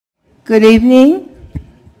Good evening,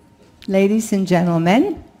 ladies and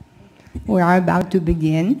gentlemen. We are about to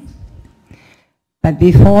begin. But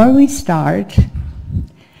before we start,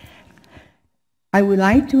 I would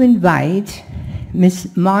like to invite Ms.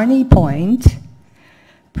 Marnie Point,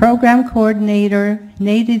 Program Coordinator,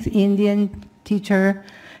 Native Indian Teacher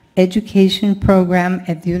Education Program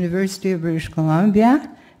at the University of British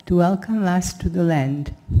Columbia, to welcome us to the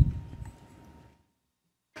land.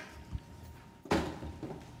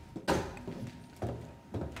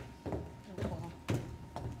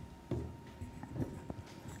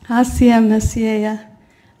 Hasiam Nasieya,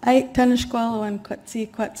 Ait Tanishqualo and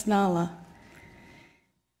Quatsi Quatsnala.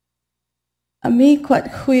 Ami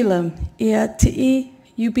Quat Huilam, Ia Ti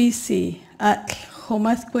UBC, at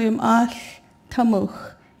Homathquim Ach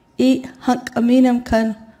Tamuch, E Hunk Aminam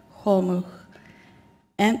Kan Homuch.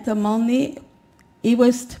 Anthamalni,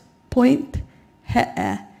 Ewest Point,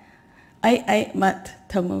 He'e, Ait Mat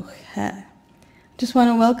Tamuch He. Just want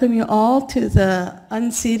to welcome you all to the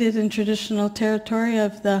unceded and traditional territory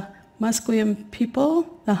of the Musqueam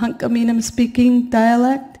people, the Hunkaminam speaking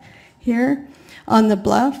dialect here on the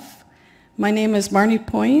bluff. My name is Marnie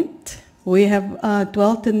Point. We have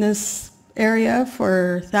dwelt in this area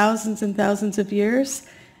for thousands and thousands of years.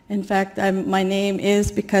 In fact, my name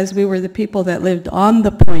is because we were the people that lived on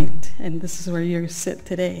the point, and this is where you sit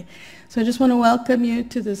today. So I just want to welcome you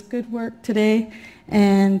to this good work today,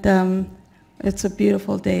 and it's a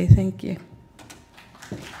beautiful day. Thank you.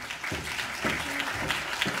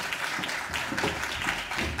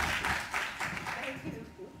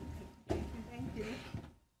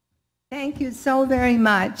 Thank you so very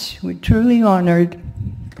much. We're truly honored.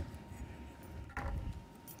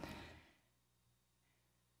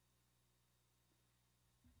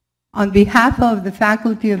 On behalf of the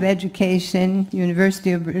Faculty of Education,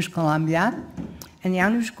 University of British Columbia, and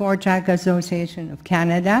Janusz Korczak Association of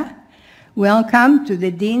Canada, welcome to the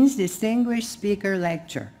Dean's Distinguished Speaker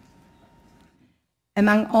Lecture.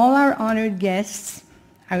 Among all our honored guests,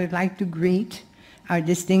 I would like to greet our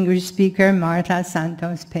distinguished speaker, Marta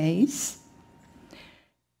Santos Pais,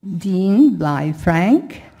 Dean Bly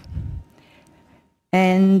Frank,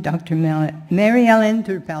 and Dr. Mary Ellen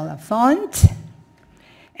Turpel-Lafont,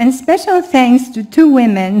 and special thanks to two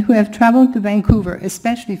women who have traveled to Vancouver,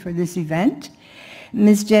 especially for this event,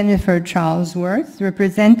 Ms. Jennifer Charlesworth,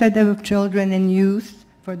 representative of children and youth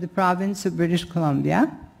for the province of British Columbia,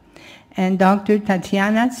 and Dr.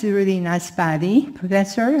 Tatiana Cyrulina Spadi,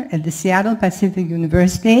 professor at the Seattle Pacific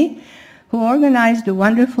University, who organized a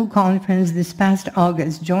wonderful conference this past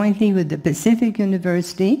August jointly with the Pacific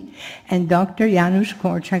University and Dr. Janusz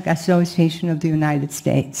Korczak Association of the United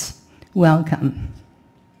States. Welcome.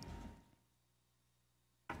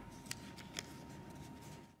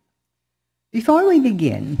 Before we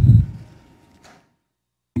begin,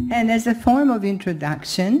 and as a form of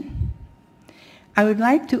introduction, I would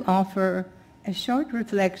like to offer a short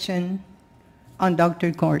reflection on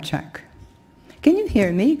Dr. Korczak. Can you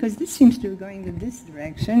hear me? Because this seems to be going in this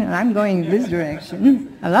direction, and I'm going in this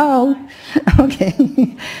direction. Hello?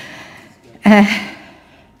 Okay.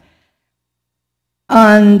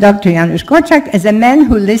 On Dr. Janusz Korczak as a man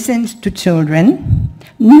who listened to children,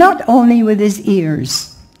 not only with his ears,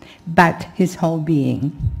 but his whole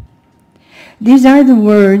being. These are the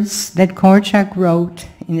words that Korczak wrote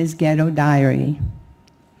in his ghetto diary.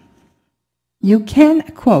 You can,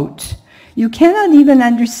 quote, "You cannot even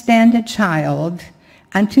understand a child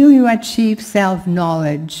until you achieve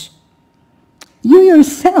self-knowledge. You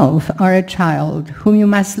yourself are a child whom you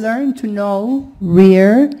must learn to know,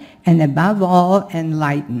 rear, and above all,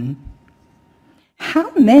 enlighten."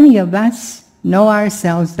 How many of us know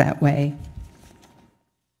ourselves that way?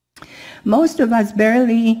 Most of us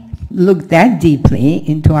barely look that deeply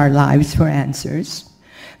into our lives for answers,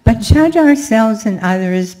 but judge ourselves and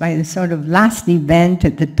others by the sort of last event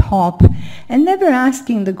at the top and never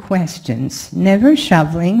asking the questions, never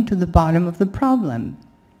shoveling to the bottom of the problem.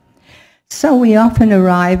 So we often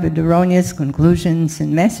arrive at erroneous conclusions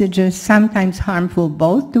and messages, sometimes harmful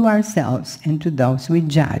both to ourselves and to those we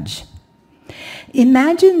judge.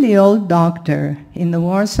 Imagine the old doctor in the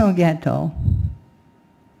Warsaw Ghetto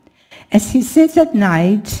as he sits at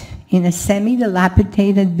night in a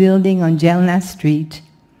semi-dilapidated building on Jelna Street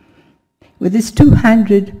with his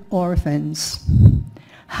 200 orphans,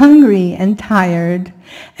 hungry and tired,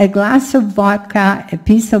 a glass of vodka, a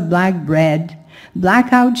piece of black bread,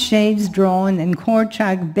 blackout shades drawn, and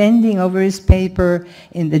Korczak bending over his paper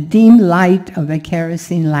in the dim light of a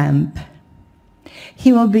kerosene lamp.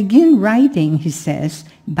 He will begin writing, he says,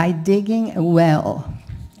 by digging a well,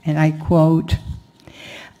 and I quote,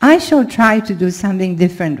 I shall try to do something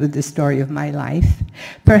different with the story of my life.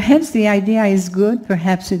 Perhaps the idea is good,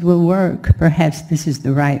 perhaps it will work, perhaps this is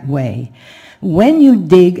the right way. When you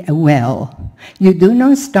dig a well, you do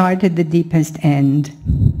not start at the deepest end.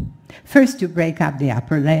 First you break up the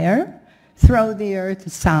upper layer, throw the earth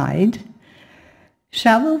aside,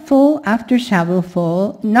 shovelful after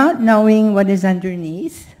shovelful, not knowing what is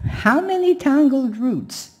underneath, how many tangled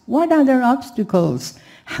roots, what other obstacles,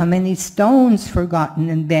 how many stones forgotten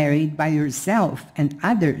and buried by yourself and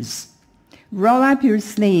others. Roll up your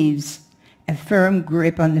sleeves, a firm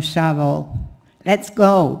grip on the shovel. Let's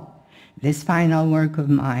go. This final work of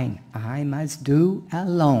mine, I must do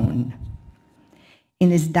alone.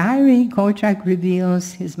 In his diary, Korczak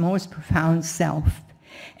reveals his most profound self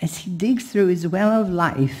as he digs through his well of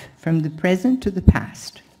life from the present to the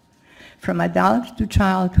past, from adult to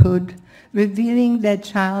childhood, revealing that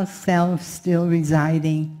child's self still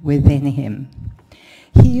residing within him.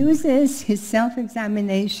 He uses his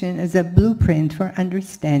self-examination as a blueprint for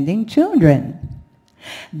understanding children.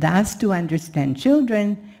 Thus, to understand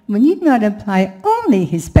children, we need not apply only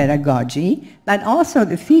his pedagogy, but also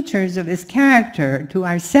the features of his character to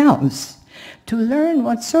ourselves, to learn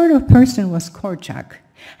what sort of person was Korczak.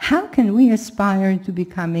 How can we aspire to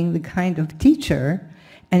becoming the kind of teacher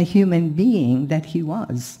and human being that he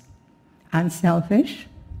was? Unselfish,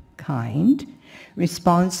 kind,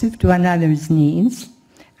 responsive to another's needs,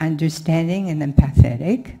 understanding and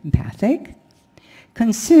empathic,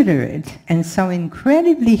 considerate, and so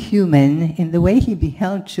incredibly human in the way he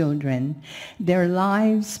beheld children, their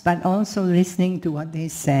lives, but also listening to what they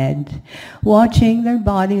said, watching their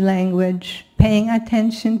body language, paying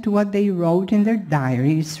attention to what they wrote in their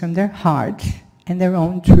diaries from their heart and their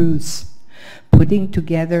own truths, putting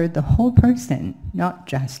together the whole person, not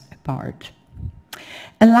just a part.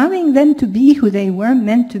 Allowing them to be who they were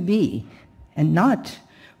meant to be, and not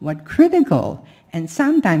what critical and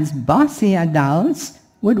sometimes bossy adults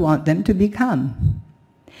would want them to become.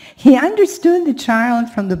 He understood the child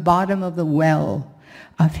from the bottom of the well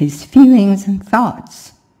of his feelings and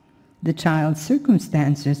thoughts, the child's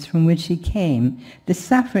circumstances from which he came, the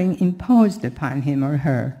suffering imposed upon him or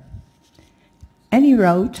her. And he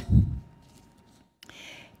wrote,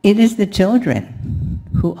 "It is the children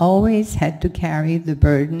who always had to carry the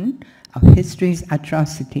burden of history's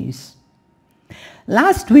atrocities.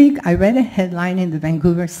 Last week, I read a headline in the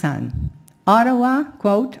Vancouver Sun. Ottawa,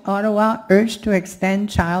 quote, Ottawa urged to extend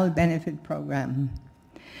child benefit program.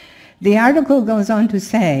 The article goes on to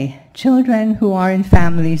say, children who are in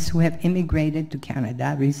families who have immigrated to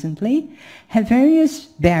Canada recently have various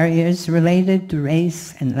barriers related to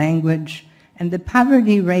race and language, and the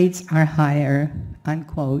poverty rates are higher,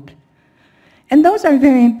 unquote. And those are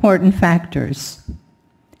very important factors.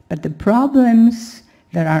 But the problems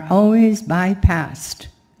that are always bypassed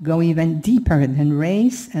go even deeper than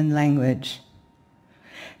race and language.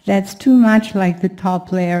 That's too much like the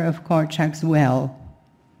top layer of Korczak's well.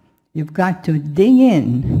 You've got to dig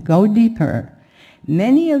in, go deeper.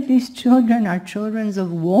 Many of these children are children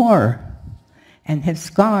of war and have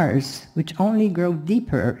scars which only grow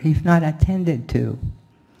deeper if not attended to.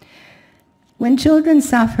 When children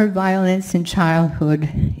suffer violence in childhood,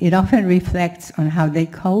 it often reflects on how they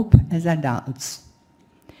cope as adults.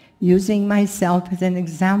 Using myself as an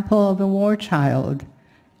example of a war child,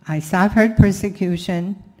 I suffered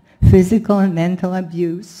persecution, physical and mental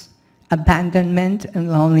abuse, abandonment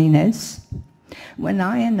and loneliness. When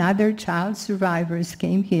I and other child survivors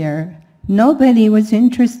came here, nobody was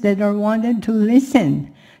interested or wanted to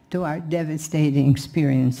listen to our devastating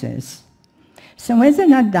experiences. So as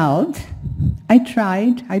an adult,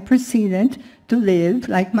 I proceeded to live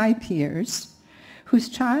like my peers, whose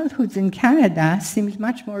childhoods in Canada seemed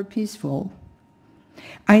much more peaceful.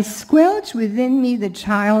 I squelched within me the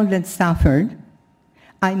child that suffered.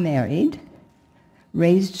 I married,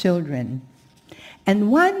 raised children, and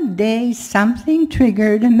one day something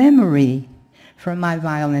triggered a memory from my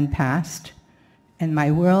violent past, and my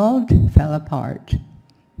world fell apart.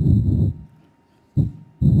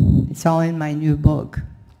 It's all in my new book.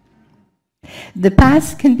 The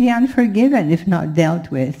past can be unforgiven if not dealt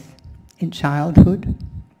with in childhood.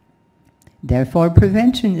 Therefore,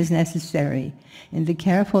 prevention is necessary in the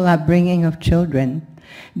careful upbringing of children,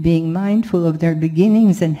 being mindful of their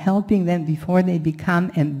beginnings and helping them before they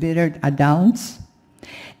become embittered adults.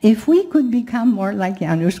 If we could become more like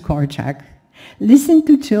Janusz Korczak, listen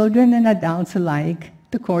to children and adults alike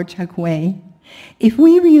the Korczak way, if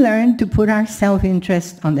we relearn to put our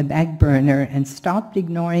self-interest on the back burner and stopped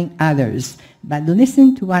ignoring others, but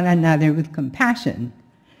listen to one another with compassion,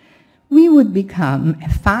 we would become a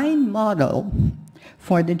fine model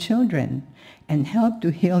for the children and help to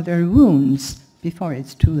heal their wounds before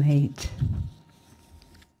it's too late.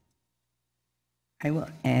 I will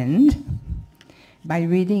end by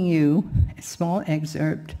reading you a small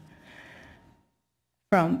excerpt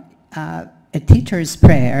from a teacher's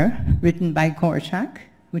prayer written by Korczak,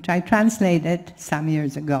 which I translated some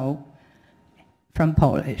years ago from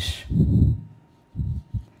Polish.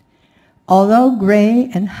 Although gray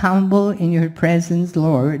and humble in your presence,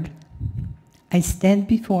 Lord, I stand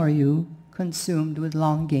before you, consumed with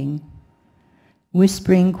longing,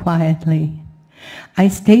 whispering quietly. I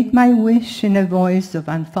state my wish in a voice of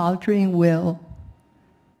unfaltering will.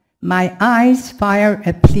 My eyes fire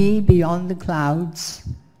a plea beyond the clouds.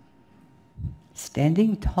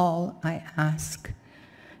 Standing tall, I ask,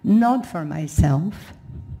 not for myself.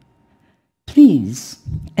 Please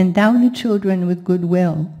endow the children with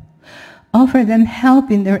goodwill. Offer them help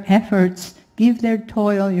in their efforts. Give their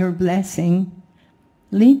toil your blessing.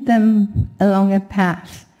 Lead them along a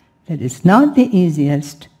path that is not the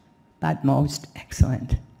easiest, but most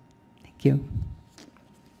excellent. Thank you.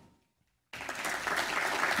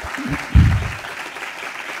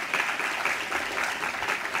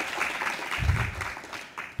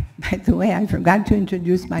 By the way, I forgot to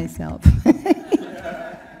introduce myself.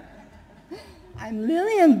 I'm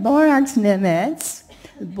Lilian Borax-Nemetz,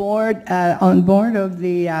 on board of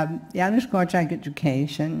the Janusz Korczak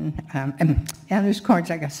Education, Janusz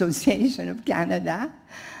Korczak Association of Canada,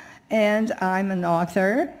 and I'm an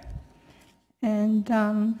author and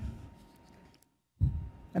a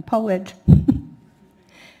poet.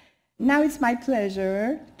 Now it's my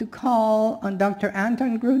pleasure to call on Dr.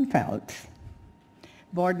 Anton Grunfeld,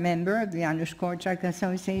 board member of the Janusz Korczak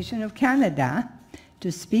Association of Canada,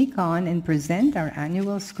 to speak on and present our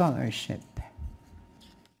annual scholarship.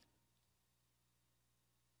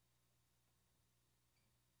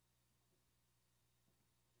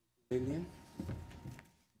 Lilian.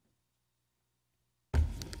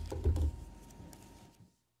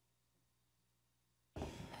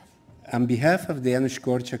 On behalf of the Janusz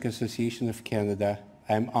Korczak Association of Canada,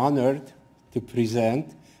 I am honored to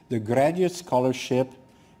present the Graduate Scholarship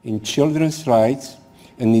in Children's Rights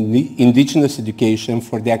and Indigenous Education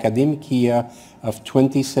for the academic year of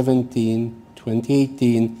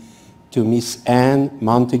 2017-2018 to Ms. Anne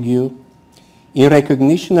Montague in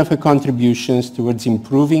recognition of her contributions towards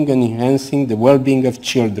improving and enhancing the well-being of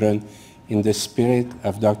children in the spirit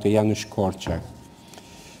of Dr. Janusz Korczak.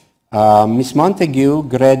 Ms. Montague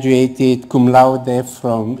graduated cum laude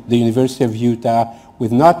from the University of Utah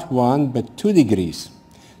with not one but 2 degrees.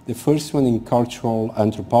 The first one in cultural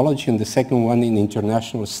anthropology and the second one in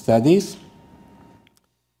international studies.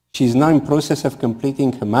 She is now in process of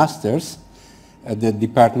completing her master's at the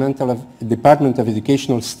Department of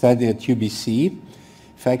Educational Study at UBC,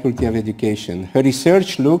 Faculty of Education. Her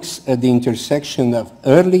research looks at the intersection of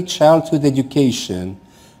early childhood education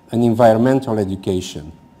and environmental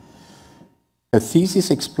education. Her thesis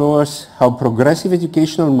explores how progressive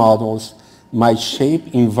educational models might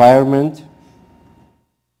shape the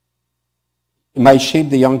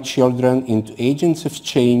young children into agents of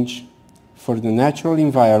change for the natural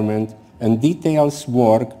environment, and details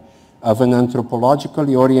work of an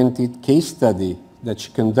anthropologically oriented case study that she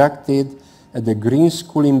conducted at the Green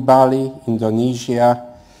School in Bali, Indonesia,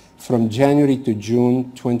 from January to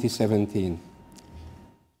June 2017.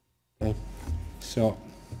 Okay. So,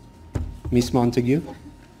 Ms. Montague.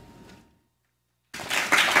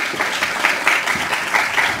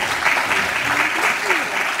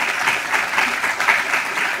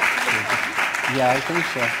 Yeah, I think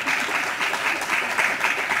so.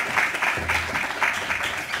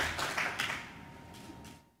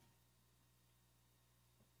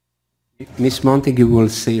 Ms. Montague will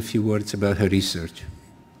say a few words about her research.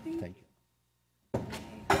 Thank you.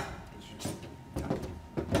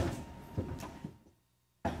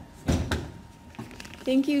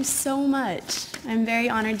 Thank you so much. I'm very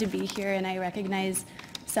honored to be here, and I recognize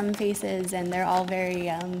some faces, and they're all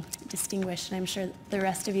very distinguished, and I'm sure the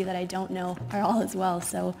rest of you that I don't know are all as well,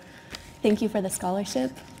 so thank you for the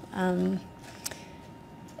scholarship.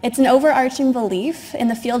 It's an overarching belief in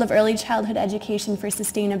the field of early childhood education for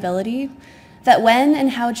sustainability that when and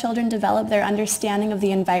how children develop their understanding of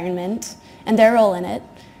the environment and their role in it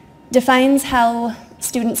defines how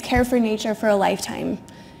students care for nature for a lifetime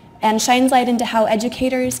and shines light into how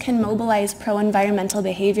educators can mobilize pro-environmental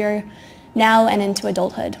behavior now and into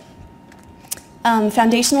adulthood.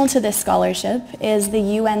 Foundational to this scholarship is the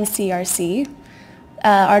UNCRC.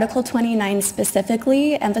 Article 29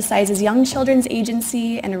 specifically emphasizes young children's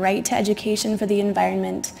agency and right to education for the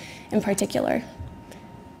environment in particular.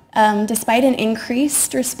 Despite an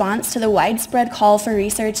increased response to the widespread call for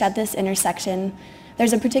research at this intersection,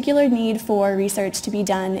 there's a particular need for research to be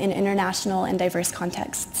done in international and diverse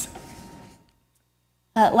contexts.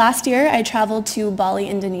 Last year, I traveled to Bali,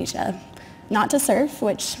 Indonesia, not to surf,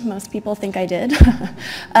 which most people think I did,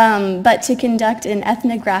 but to conduct an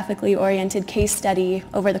ethnographically oriented case study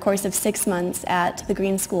over the course of 6 months at the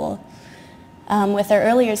Green School with our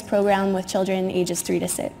early years program with children ages 3 to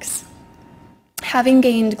 6. Having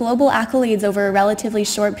gained global accolades over a relatively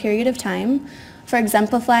short period of time for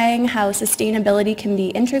exemplifying how sustainability can be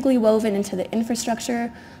integrally woven into the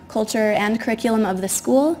infrastructure, culture, and curriculum of the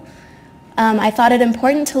school, I thought it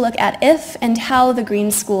important to look at if and how the Green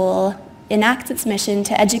School enacts its mission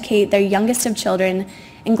to educate their youngest of children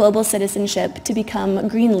in global citizenship to become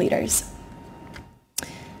green leaders.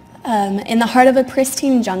 In the heart of a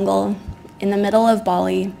pristine jungle, in the middle of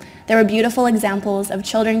Bali, there were beautiful examples of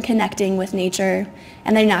children connecting with nature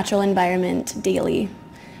and their natural environment daily.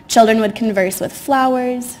 Children would converse with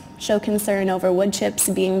flowers, show concern over wood chips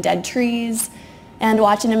being dead trees, and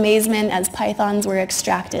watch in amazement as pythons were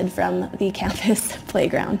extracted from the campus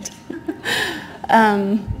playground.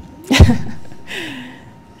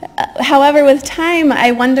 However, with time,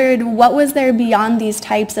 I wondered what was there beyond these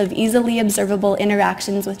types of easily observable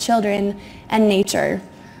interactions with children and nature.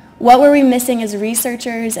 What were we missing as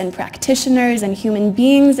researchers and practitioners and human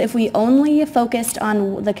beings if we only focused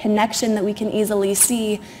on the connection that we can easily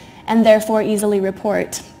see and therefore easily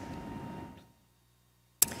report?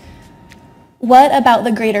 What about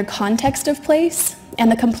the greater context of place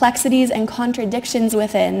and the complexities and contradictions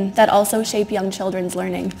within that also shape young children's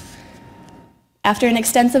learning? After an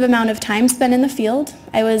extensive amount of time spent in the field,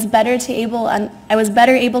 I was better able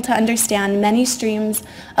to understand many streams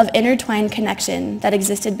of intertwined connection that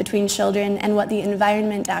existed between children and what the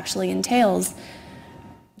environment actually entails.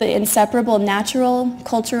 The inseparable natural,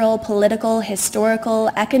 cultural, political, historical,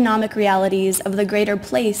 economic realities of the greater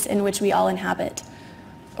place in which we all inhabit,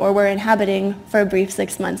 or were inhabiting for a brief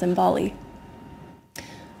 6 months in Bali.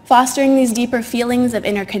 Fostering these deeper feelings of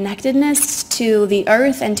interconnectedness to the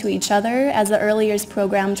earth and to each other, as the early years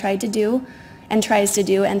program tried to do, and tries to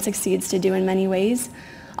do, and succeeds to do in many ways,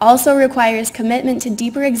 also requires commitment to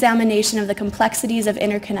deeper examination of the complexities of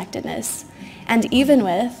interconnectedness, and even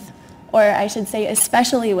with, or I should say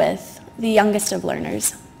especially with, the youngest of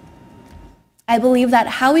learners. I believe that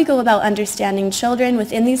how we go about understanding children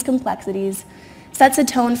within these complexities sets a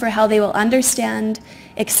tone for how they will understand,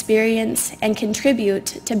 experience, and contribute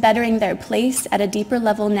to bettering their place at a deeper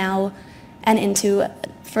level now and into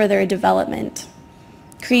further development.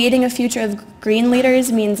 Creating a future of green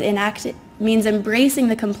leaders means embracing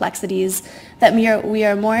the complexities that we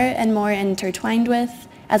are more and more intertwined with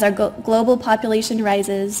as our global population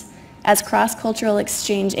rises, as cross-cultural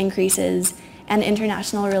exchange increases, and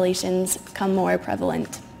international relations become more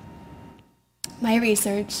prevalent. My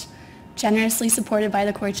research, generously supported by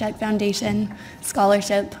the Korczak Foundation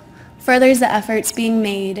Scholarship, furthers the efforts being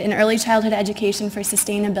made in early childhood education for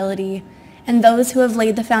sustainability and those who have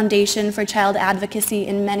laid the foundation for child advocacy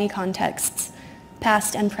in many contexts,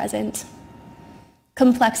 past and present.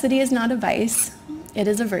 Complexity is not a vice, it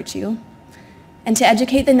is a virtue. And to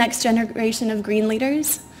educate the next generation of green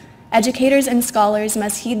leaders, educators and scholars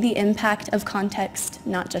must heed the impact of context,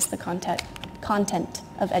 not just the content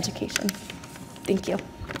of education. Thank you.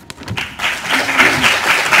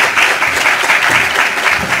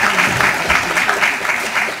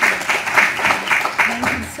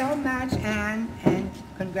 Thank you so much, Anne, and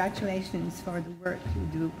congratulations for the work you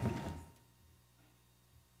do.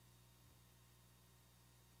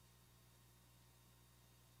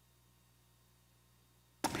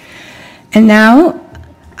 And now,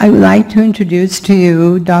 I would like to introduce to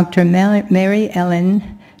you Dr. Mary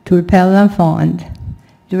Ellen Turpel-Lafond,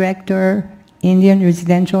 Director, Indian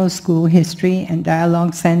Residential School History and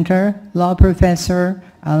Dialogue Center, Law Professor,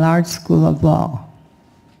 Allard School of Law.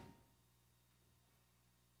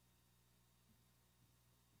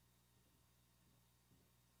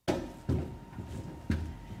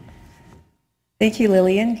 Thank you,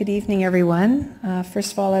 Lillian. Good evening, everyone.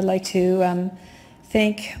 First of all, I'd like to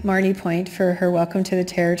thank Marnie Point for her welcome to the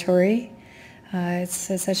territory.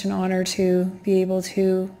 It's such an honor to be able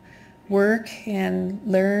to work and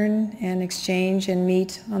learn and exchange and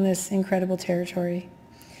meet on this incredible territory.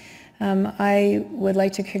 I would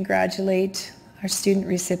like to congratulate our student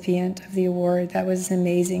recipient of the award. That was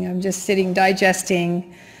amazing. I'm just sitting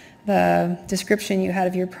digesting the description you had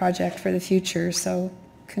of your project for the future, so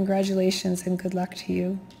congratulations and good luck to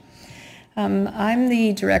you. I'm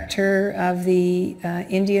the director of the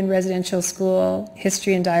Indian Residential School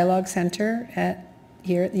History and Dialogue Center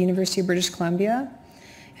here at the University of British Columbia.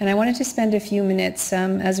 And I wanted to spend a few minutes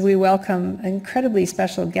as we welcome an incredibly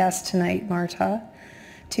special guest tonight, Marta,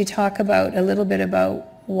 to talk about a little bit about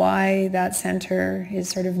why that center is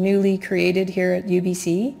sort of newly created here at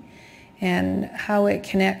UBC and how it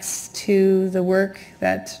connects to the work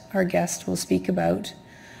that our guest will speak about.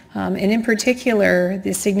 And in particular,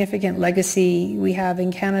 the significant legacy we have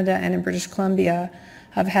in Canada and in British Columbia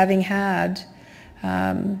of having had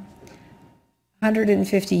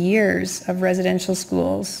 150 years of residential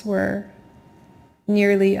schools where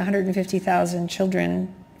nearly 150,000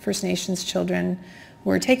 children, First Nations children,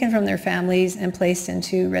 were taken from their families and placed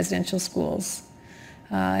into residential schools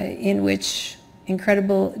in which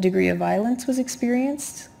incredible degree of violence was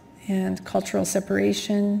experienced and cultural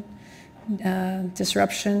separation,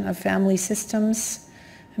 disruption of family systems.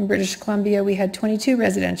 In British Columbia, we had 22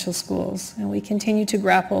 residential schools, and we continue to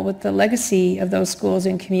grapple with the legacy of those schools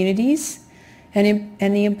in communities and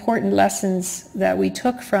the important lessons that we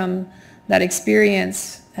took from that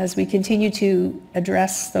experience as we continue to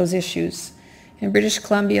address those issues. In British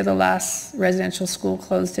Columbia, the last residential school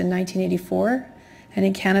closed in 1984, and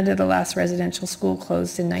in Canada, the last residential school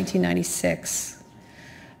closed in 1996.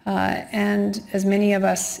 And as many of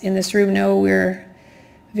us in this room know, we're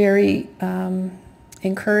very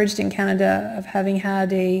encouraged in Canada of having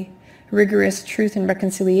had a rigorous Truth and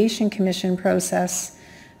Reconciliation Commission process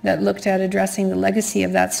that looked at addressing the legacy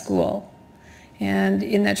of that school. And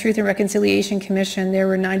in that Truth and Reconciliation Commission, there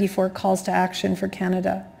were 94 calls to action for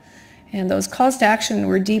Canada. And those calls to action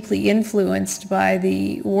were deeply influenced by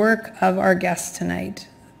the work of our guests tonight.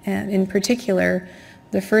 And in particular,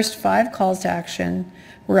 the first 5 calls to action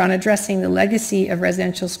were on addressing the legacy of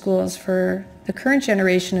residential schools for the current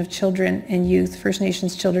generation of children and youth, First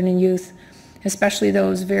Nations children and youth, especially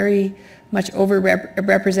those very much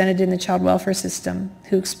overrepresented in the child welfare system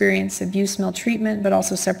who experience abuse, maltreatment, but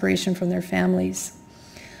also separation from their families.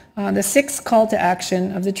 The 6th call to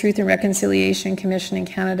action of the Truth and Reconciliation Commission in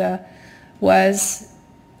Canada was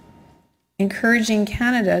encouraging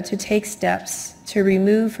Canada to take steps to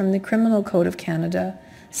remove from the Criminal Code of Canada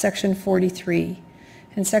Section 43.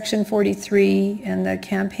 And Section 43 and the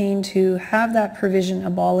campaign to have that provision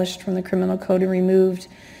abolished from the Criminal Code and removed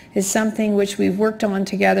is something which we've worked on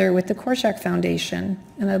together with the Korshak Foundation.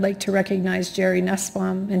 And I'd like to recognize Jerry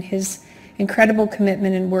Nussbaum and his incredible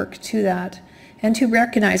commitment and work to that, and to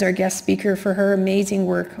recognize our guest speaker for her amazing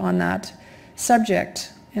work on that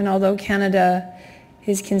subject. And although Canada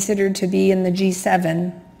is considered to be in the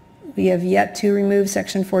G7, we have yet to remove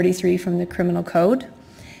Section 43 from the Criminal Code.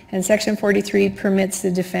 And Section 43 permits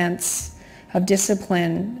the defense of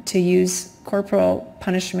discipline to use corporal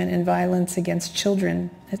punishment and violence against children.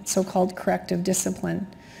 It's so-called corrective discipline.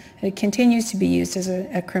 It continues to be used as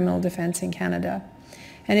a criminal defense in Canada.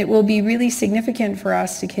 And it will be really significant for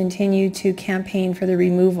us to continue to campaign for the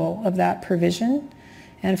removal of that provision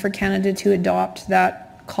and for Canada to adopt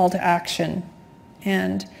that call to action.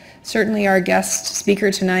 And certainly our guest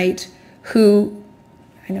speaker tonight, who,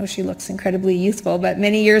 I know she looks incredibly youthful, but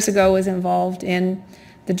many years ago was involved in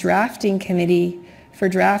the drafting committee for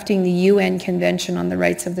drafting the UN Convention on the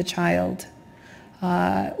Rights of the Child,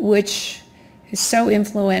 which is so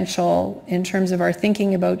influential in terms of our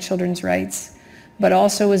thinking about children's rights, but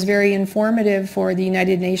also was very informative for the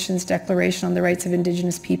United Nations Declaration on the Rights of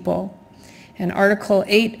Indigenous People. And Article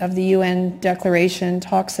 8 of the UN Declaration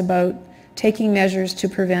talks about taking measures to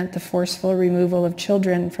prevent the forceful removal of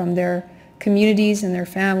children from their communities and their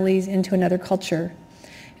families into another culture.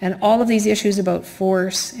 And all of these issues about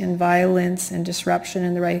force and violence and disruption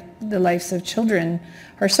in the lives of children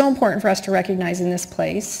are so important for us to recognize in this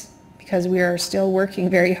place, because we are still working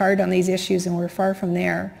very hard on these issues and we're far from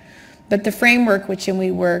there. But the framework within we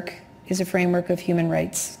work is a framework of human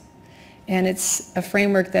rights. And it's a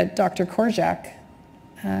framework that Dr. Korshak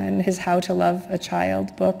in his How to Love a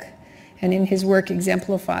Child book and in his work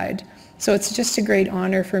exemplified. So it's just a great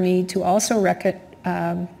honor for me to also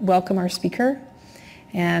welcome our speaker.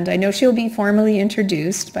 And I know she'll be formally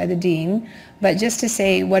introduced by the Dean, but just to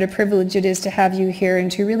say what a privilege it is to have you here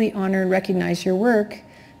and to really honor and recognize your work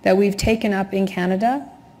that we've taken up in Canada,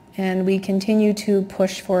 and we continue to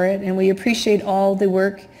push for it, and we appreciate all the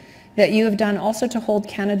work that you have done also to hold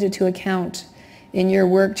Canada to account in your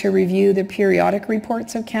work to review the periodic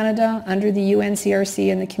reports of Canada under the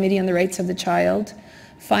UNCRC and the Committee on the Rights of the Child,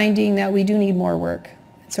 finding that we do need more work.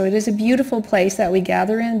 So it is a beautiful place that we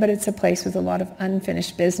gather in, but it's a place with a lot of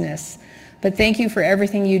unfinished business. But thank you for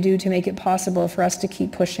everything you do to make it possible for us to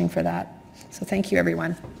keep pushing for that. So thank you,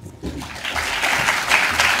 everyone.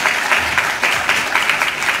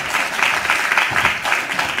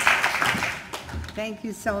 Thank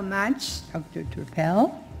you so much, Dr.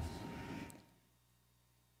 Turpel.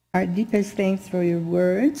 Our deepest thanks for your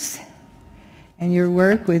words and your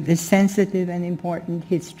work with this sensitive and important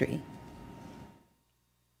history.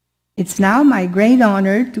 It's now my great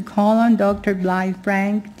honor to call on Dr. Blythe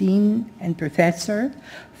Frank, Dean and Professor,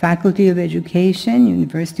 Faculty of Education,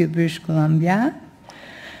 University of British Columbia,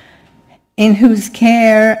 in whose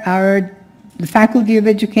care the Faculty of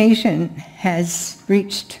Education has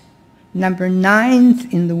reached number 9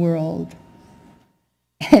 in the world.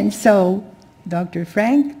 And so, Dr.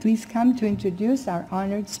 Frank, please come to introduce our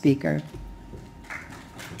honored speaker.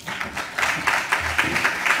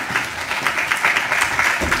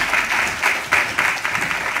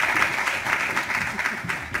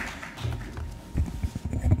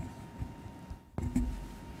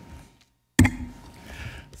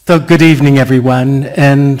 So good evening, everyone,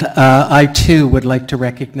 and I too would like to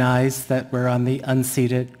recognize that we're on the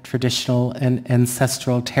unceded traditional and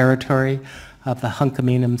ancestral territory of the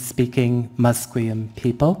Hunkaminam-speaking Musqueam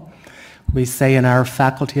people. We say in our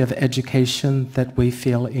Faculty of Education that we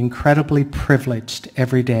feel incredibly privileged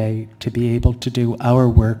every day to be able to do our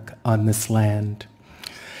work on this land.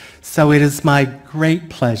 So it is my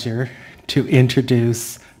great pleasure to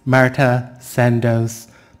introduce Marta Santos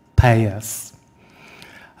Pais.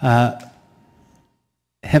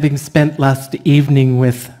 Having spent last evening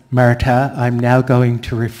with Marta, I'm now going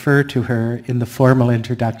to refer to her in the formal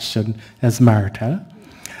introduction as Marta.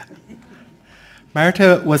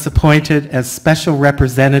 Marta was appointed as Special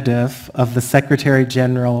Representative of the Secretary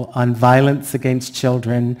General on Violence Against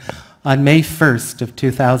Children on May 1st of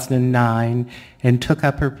 2009 and took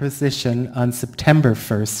up her position on September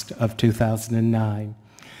 1st of 2009.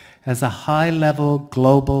 As a high-level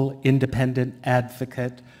global independent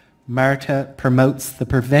advocate, Marta promotes the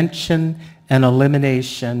prevention and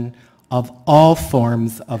elimination of all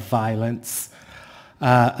forms of violence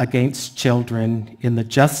against children in the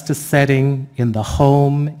justice setting, in the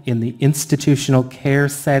home, in the institutional care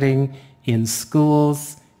setting, in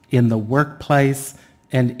schools, in the workplace,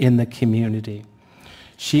 and in the community.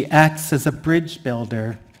 She acts as a bridge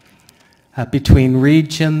builder between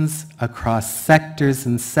regions, across sectors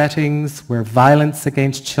and settings where violence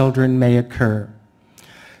against children may occur.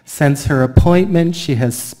 Since her appointment, she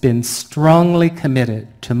has been strongly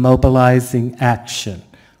committed to mobilizing action.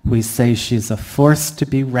 We say she's a force to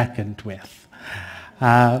be reckoned with.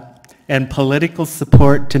 And political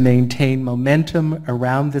support to maintain momentum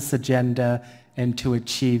around this agenda and to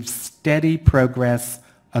achieve steady progress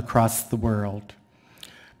across the world.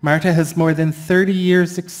 Marta has more than 30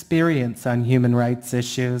 years' experience on human rights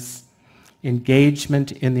issues,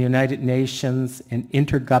 engagement in the United Nations, and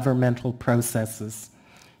intergovernmental processes.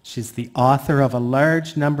 She's the author of a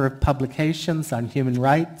large number of publications on human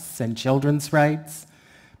rights and children's rights.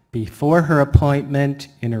 Before her appointment,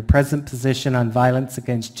 in her present position on violence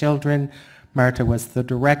against children, Marta was the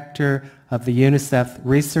director of the UNICEF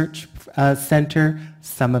Research Center.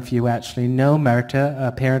 Some of you actually know Marta,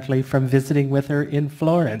 apparently from visiting with her in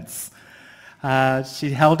Florence. She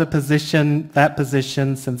held that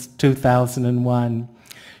position since 2001.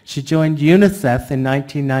 She joined UNICEF in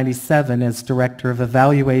 1997 as Director of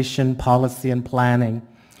Evaluation, Policy and Planning.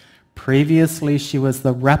 Previously, she was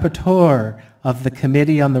the rapporteur of the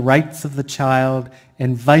Committee on the Rights of the Child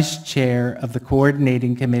and Vice Chair of the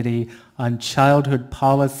Coordinating Committee on Childhood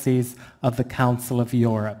Policies of the Council of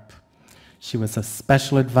Europe. She was a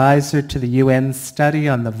special advisor to the UN study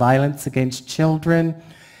on the violence against children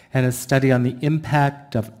and a study on the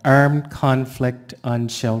impact of armed conflict on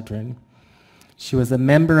children. She was a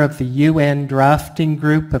member of the UN drafting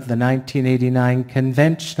group of the 1989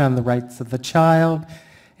 Convention on the Rights of the Child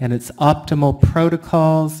and its optimal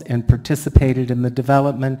protocols, and participated in the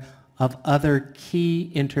development of other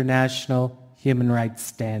key international human rights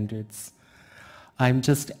standards. I'm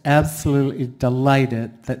just absolutely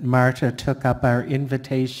delighted that Marta took up our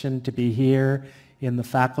invitation to be here in the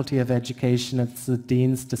Faculty of Education at the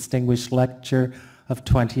Dean's Distinguished Lecture of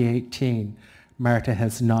 2018. Marta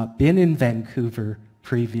has not been in Vancouver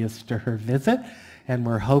previous to her visit, and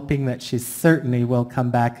we're hoping that she certainly will come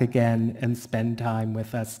back again and spend time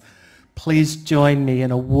with us. Please join me in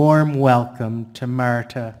a warm welcome to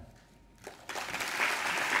Marta.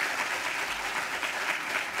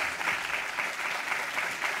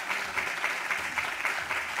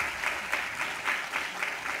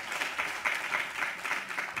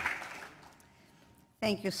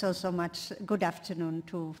 Thank you so much. Good afternoon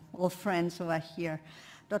to all friends who are here.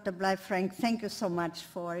 Dr. Blythe Frank, thank you so much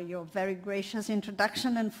for your very gracious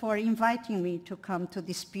introduction and for inviting me to come to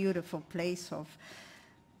this beautiful place of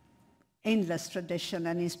endless tradition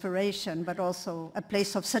and inspiration, but also a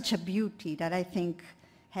place of such a beauty that I think,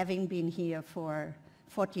 having been here for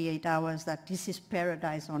 48 hours that this is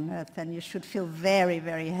paradise on earth, and you should feel very,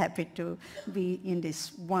 very happy to be in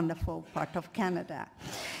this wonderful part of Canada.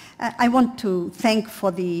 I want to thank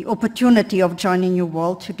for the opportunity of joining you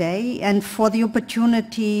all today, and for the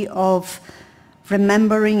opportunity of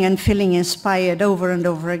remembering and feeling inspired over and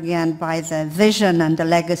over again by the vision and the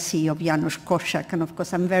legacy of Janusz Korczak. And of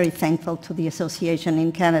course, I'm very thankful to the association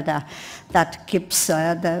in Canada that keeps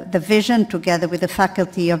the vision together with the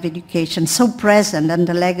Faculty of Education so present, and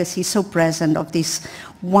the legacy so present of this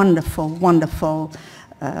wonderful, wonderful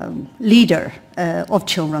leader of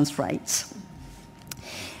children's rights.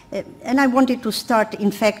 And I wanted to start,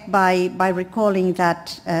 in fact, by recalling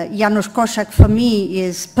that Janusz Korczak, for me,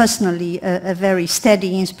 is personally a very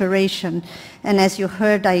steady inspiration. And as you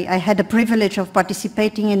heard, I had the privilege of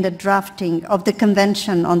participating in the drafting of the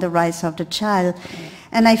Convention on the Rights of the Child.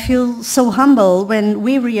 And I feel so humble when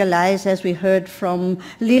we realize, as we heard from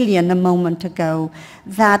Lillian a moment ago,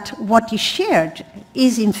 that what is shared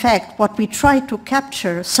is in fact what we try to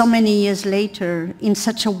capture so many years later in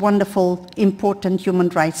such a wonderful, important human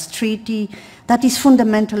rights treaty that is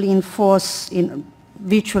fundamentally in force in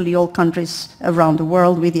virtually all countries around the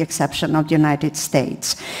world, with the exception of the United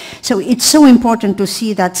States. So it's so important to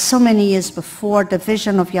see that so many years before, the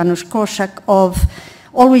vision of Janusz Korczak of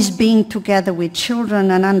always being together with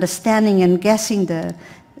children and understanding and guessing the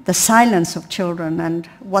silence of children and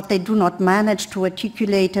what they do not manage to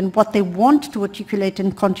articulate and what they want to articulate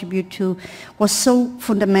and contribute to was so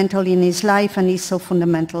fundamental in his life, and is so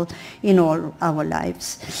fundamental in all our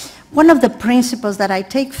lives. One of the principles that I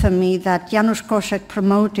take from me that Janusz Korczak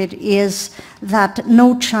promoted is that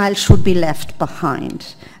no child should be left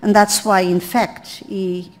behind. And that's why, in fact,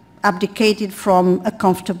 he abdicated from a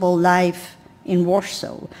comfortable life in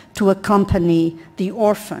Warsaw to accompany the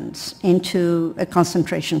orphans into a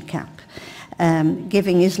concentration camp,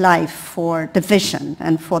 giving his life for the vision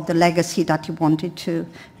and for the legacy that he wanted to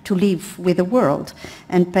leave with the world,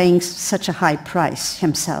 and paying such a high price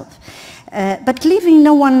himself. But leaving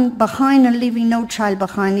no one behind and leaving no child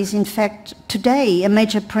behind is in fact today a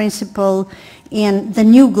major principle in the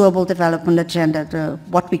new Global Development Agenda,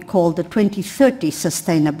 what we call the 2030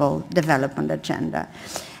 Sustainable Development Agenda.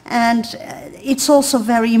 And it's also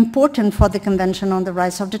very important for the Convention on the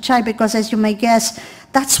Rights of the Child, because as you may guess,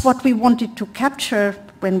 that's what we wanted to capture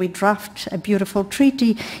when we draft a beautiful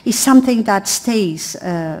treaty, is something that stays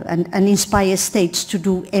and inspires states to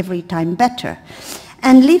do every time better.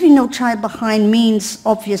 And leaving no child behind means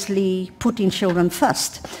obviously putting children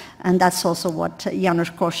first. And that's also what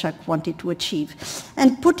Janusz Korczak wanted to achieve.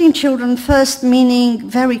 And putting children first meaning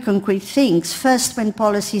very concrete things. First, when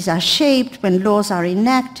policies are shaped, when laws are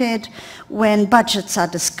enacted, when budgets are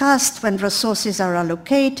discussed, when resources are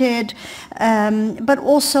allocated, but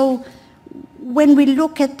also when we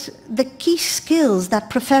look at the key skills that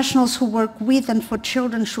professionals who work with and for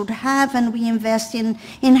children should have, and we invest in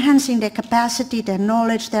enhancing their capacity, their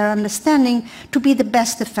knowledge, their understanding to be the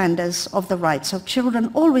best defenders of the rights of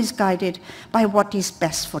children, always guided by what is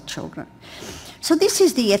best for children. So this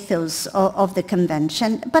is the ethos of the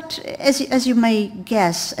Convention, but as you may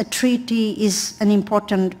guess, a treaty is an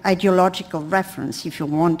important ideological reference, if you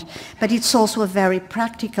want, but it's also a very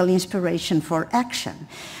practical inspiration for action.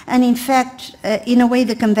 And in fact, in a way,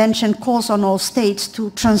 the Convention calls on all states to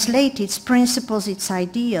translate its principles, its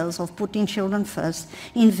ideals of putting children first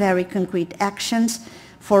in very concrete actions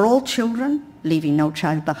for all children, leaving no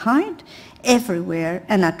child behind, everywhere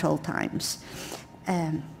and at all times.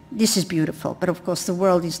 This is beautiful, but of course the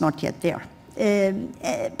world is not yet there.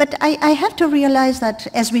 But I have to realize that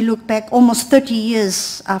as we look back almost 30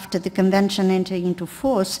 years after the Convention entered into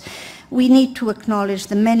force, we need to acknowledge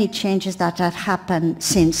the many changes that have happened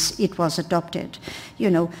since it was adopted. You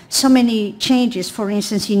know, so many changes, for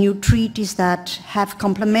instance, in new treaties that have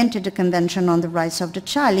complemented the Convention on the Rights of the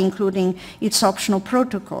Child, including its optional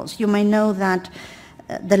protocols. You may know that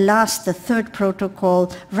the third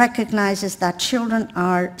protocol recognizes that children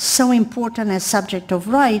are so important as subject of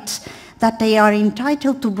rights that they are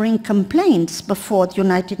entitled to bring complaints before the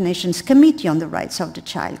United Nations Committee on the Rights of the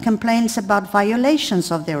Child, complaints about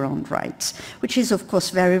violations of their own rights, which is of course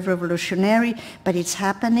very revolutionary, but it's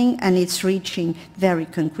happening and it's reaching very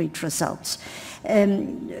concrete results.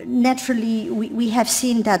 Naturally, we have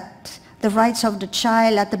seen that the rights of the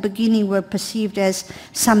child at the beginning were perceived as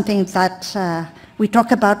something that we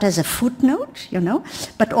talk about as a footnote, you know,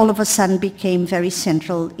 but all of a sudden became very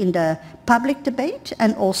central in the public debate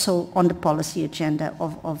and also on the policy agenda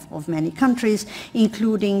of many countries,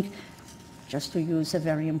 including just to use a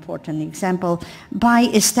very important example, by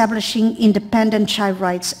establishing independent child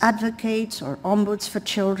rights advocates or ombuds for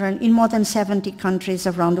children in more than 70 countries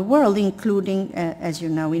around the world, including, as you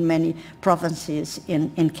know, in many provinces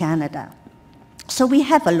in Canada. So we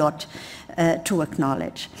have a lot to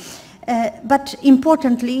acknowledge. But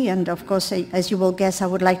importantly, and of course, as you will guess, I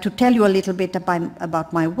would like to tell you a little bit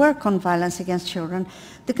about my work on violence against children.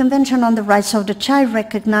 The Convention on the Rights of the Child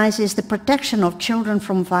recognizes the protection of children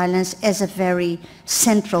from violence as a very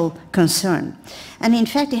central concern. And in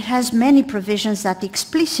fact, it has many provisions that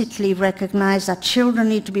explicitly recognize that children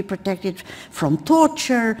need to be protected from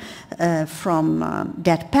torture, from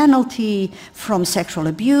death penalty, from sexual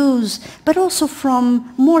abuse, but also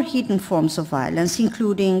from more hidden forms of violence,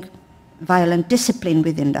 including violent discipline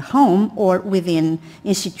within the home or within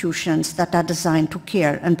institutions that are designed to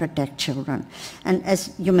care and protect children. And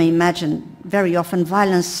as you may imagine, very often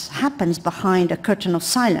violence happens behind a curtain of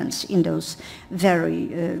silence in those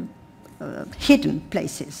very hidden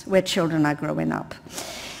places where children are growing up.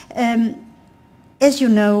 As you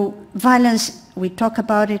know, violence, we talk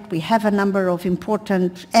about it, we have a number of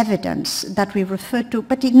important evidence that we refer to,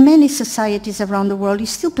 but in many societies around the world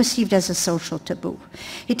it's still perceived as a social taboo.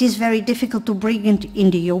 It is very difficult to bring it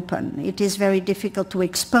in the open. It is very difficult to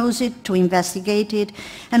expose it, to investigate it,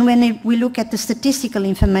 and when we look at the statistical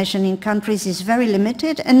information in countries, it's very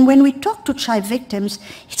limited, and when we talk to child victims,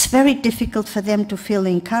 it's very difficult for them to feel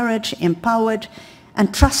encouraged, empowered,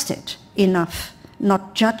 and trusted enough,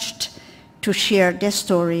 not judged, to share their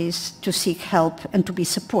stories, to seek help, and to be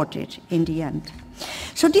supported in the end.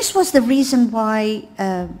 So this was the reason why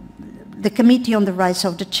the Committee on the Rights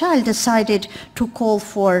of the Child decided to call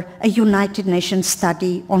for a United Nations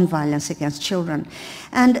study on violence against children.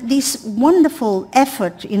 And this wonderful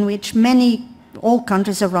effort in which all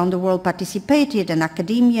countries around the world participated, and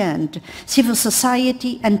academia and civil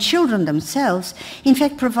society and children themselves, in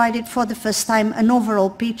fact provided for the first time an overall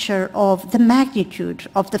picture of the magnitude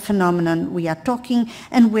of the phenomenon we are talking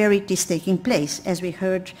and where it is taking place. As we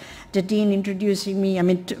heard the Dean introducing me,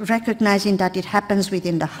 recognizing that it happens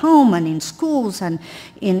within the home and in schools and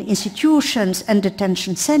in institutions and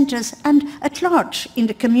detention centers and at large in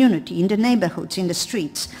the community, in the neighborhoods, in the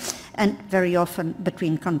streets, and very often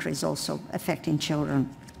between countries also affecting children.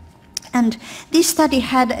 And this study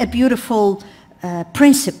had a beautiful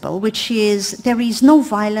principle, which is there is no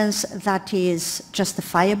violence that is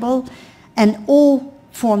justifiable, and all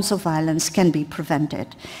forms of violence can be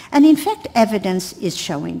prevented. And in fact, evidence is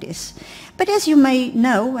showing this. But as you may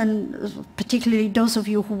know, and particularly those of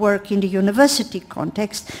you who work in the university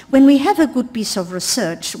context, when we have a good piece of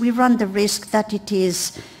research, we run the risk that it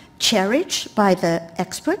is cherished by the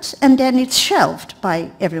experts and then it's shelved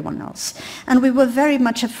by everyone else. And we were very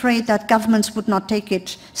much afraid that governments would not take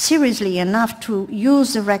it seriously enough to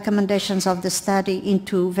use the recommendations of the study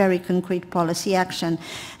into very concrete policy action.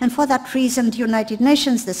 And for that reason, the United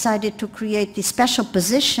Nations decided to create this special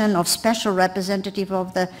position of special representative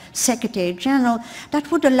of the Secretary General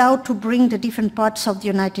that would allow to bring the different parts of the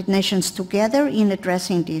United Nations together in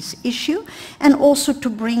addressing this issue, and also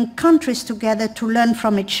to bring countries together to learn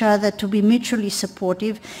from each other, to be mutually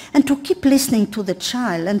supportive, and to keep listening to the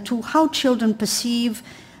child and to how children perceive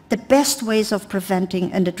the best ways of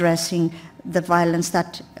preventing and addressing the violence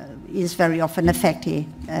that is very often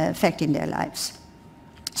affecting their lives.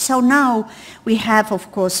 So now we have, of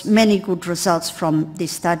course, many good results from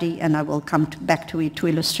this study, and I will come back to it to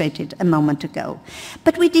illustrate it a moment ago.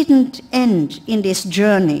 But we didn't end in this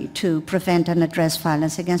journey to prevent and address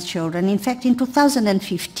violence against children. In fact, in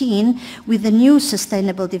 2015, with the new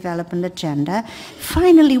Sustainable Development Agenda,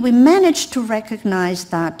 finally we managed to recognize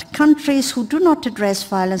that countries who do not address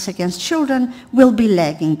violence against children will be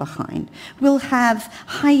lagging behind, will have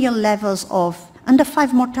higher levels of under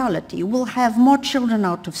 5 mortality, will have more children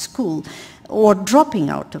out of school, or dropping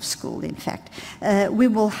out of school, in fact. We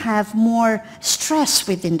will have more stress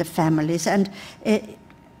within the families, and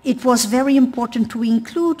it was very important to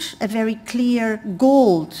include a very clear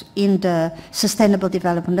goal in the Sustainable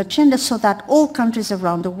Development Agenda so that all countries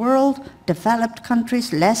around the world, developed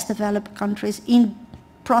countries, less developed countries, in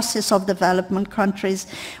process of development countries,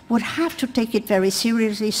 would have to take it very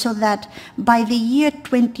seriously so that by the year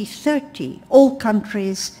 2030, all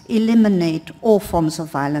countries eliminate all forms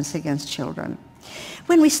of violence against children.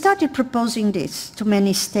 When we started proposing this to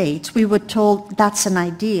many states, we were told that's an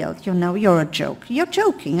ideal, you know, you're a joke. You're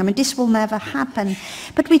joking, I mean, this will never happen.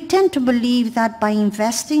 But we tend to believe that by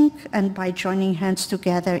investing and by joining hands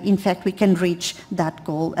together, in fact, we can reach that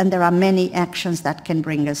goal, and there are many actions that can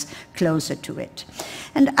bring us closer to it.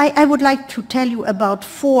 And I would like to tell you about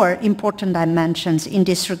 4 important dimensions in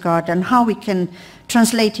this regard and how we can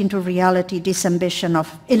translate into reality this ambition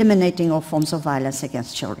of eliminating all forms of violence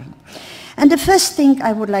against children. And the first thing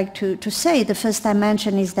I would like to say, the first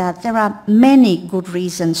dimension, is that there are many good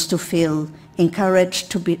reasons to feel encouraged,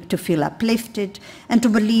 to feel uplifted, and to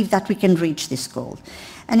believe that we can reach this goal.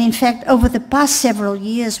 And in fact, over the past several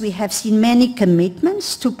years, we have seen many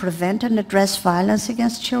commitments to prevent and address violence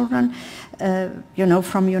against children, you know,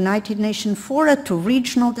 from United Nations fora to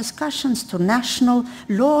regional discussions to national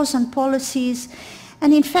laws and policies.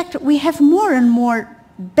 And in fact, we have more and more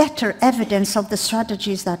better evidence of the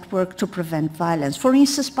strategies that work to prevent violence. For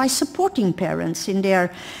instance, by supporting parents in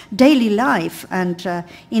their daily life and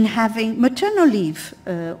in having maternal leave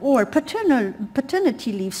or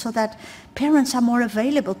paternity leave, so that parents are more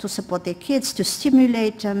available to support their kids, to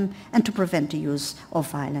stimulate them, and to prevent the use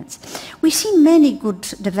of violence. We see many good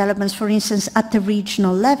developments, for instance, at the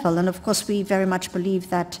regional level, and of course we very much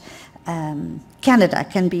believe that Canada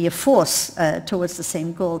can be a force towards the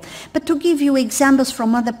same goal. But to give you examples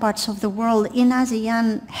from other parts of the world, in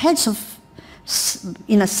ASEAN,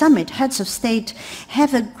 in a summit, heads of state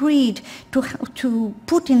have agreed to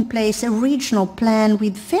put in place a regional plan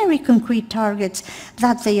with very concrete targets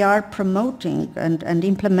that they are promoting and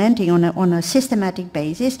implementing on a systematic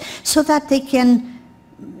basis, so that they can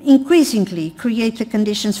increasingly create the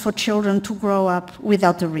conditions for children to grow up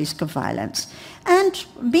without the risk of violence. And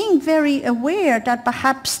being very aware that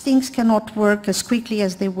perhaps things cannot work as quickly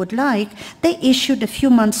as they would like, they issued a few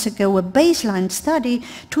months ago a baseline study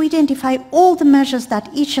to identify all the measures that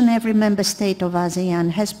each and every member state of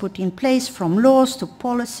ASEAN has put in place, from laws to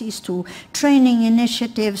policies to training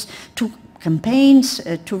initiatives to campaigns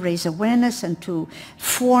to raise awareness and to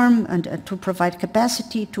form and to provide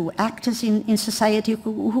capacity to actors in society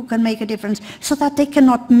who can make a difference, so that they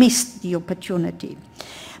cannot miss the opportunity.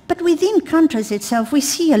 But within countries itself, we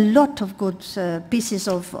see a lot of good pieces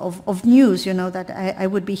of news, you know, that I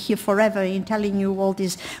would be here forever in telling you all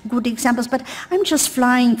these good examples. But I'm just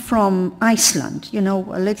flying from Iceland, you know,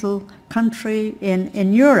 a little country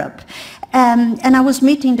in Europe. And I was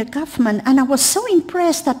meeting the government, and I was so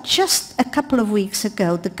impressed that just a couple of weeks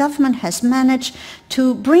ago, the government has managed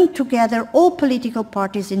to bring together all political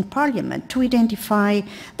parties in parliament to identify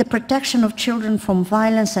the protection of children from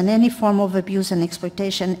violence and any form of abuse and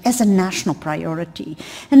exploitation as a national priority,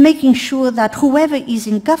 and making sure that whoever is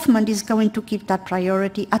in government is going to keep that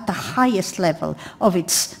priority at the highest level of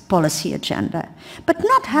its policy agenda. But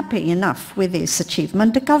not happy enough with this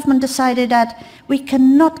achievement, the government decided that we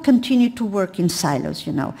cannot continue to work in silos,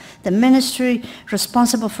 you know. The ministry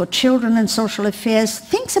responsible for children and social affairs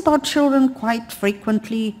thinks about children quite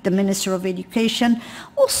frequently, the Minister of Education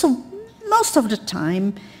also most of the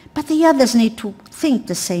time, but the others need to think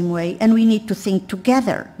the same way, and we need to think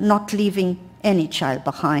together, not leaving any child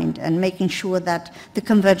behind, and making sure that the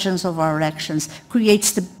convergence of our actions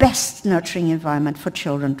creates the best nurturing environment for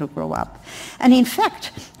children to grow up. And in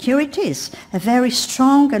fact, here it is, a very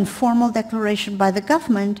strong and formal declaration by the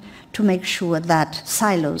government to make sure that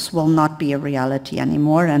silos will not be a reality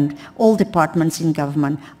anymore, and all departments in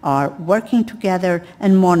government are working together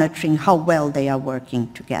and monitoring how well they are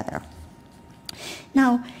working together.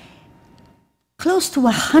 Now, close to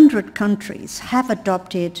 100 countries have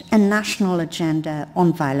adopted a national agenda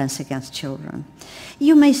on violence against children.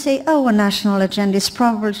 You may say, oh, a national agenda is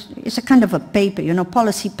a kind of a paper, you know,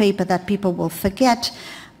 policy paper that people will forget.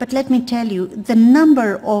 But let me tell you, the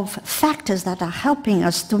number of factors that are helping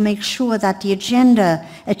us to make sure that the agenda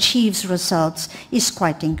achieves results is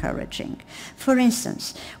quite encouraging. For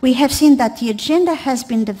instance, we have seen that the agenda has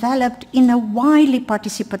been developed in a widely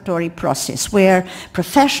participatory process where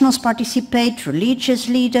professionals participate, religious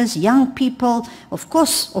leaders, young people, of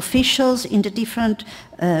course, officials in the different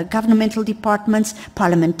governmental departments,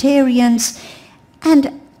 parliamentarians,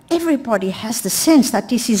 and everybody has the sense that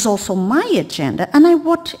this is also my agenda, and I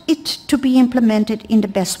want it to be implemented in the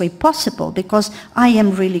best way possible because I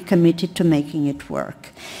am really committed to making it work.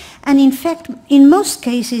 And in fact, in most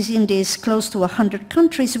cases in these close to 100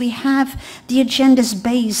 countries, we have the agendas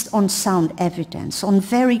based on sound evidence, on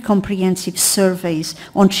very comprehensive surveys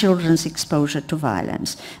on children's exposure to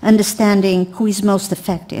violence, understanding who is most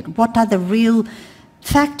affected, what are the real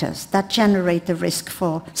factors that generate the risk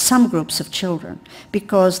for some groups of children,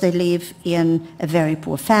 because they live in a very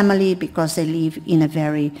poor family, because they live in a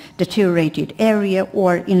very deteriorated area,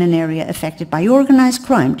 or in an area affected by organized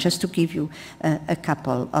crime, just to give you a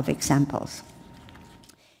couple of examples.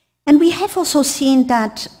 And we have also seen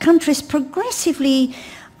that countries progressively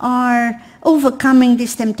are overcoming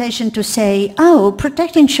this temptation to say, oh,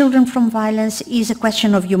 protecting children from violence is a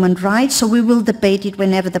question of human rights, so we will debate it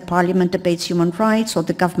whenever the parliament debates human rights or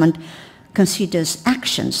the government considers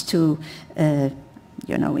actions to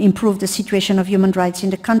improve the situation of human rights in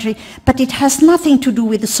the country. But it has nothing to do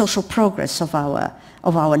with the social progress of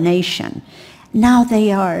our nation. Now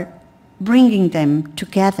they are bringing them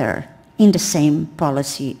together in the same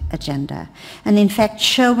policy agenda. And in fact,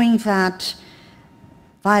 showing that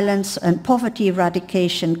violence and poverty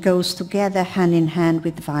eradication goes together hand in hand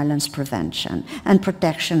with violence prevention and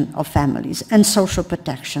protection of families and social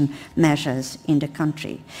protection measures in the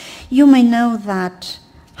country. You may know that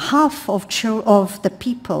half of the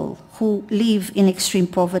people who live in extreme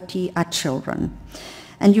poverty are children.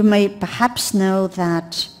 And you may perhaps know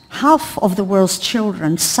that half of the world's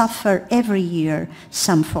children suffer every year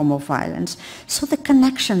some form of violence. So the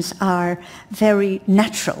connections are very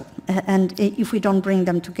natural. And if we don't bring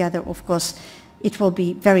them together, of course, it will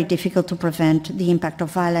be very difficult to prevent the impact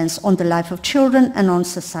of violence on the life of children and on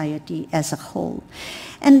society as a whole.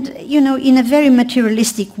 And, in a very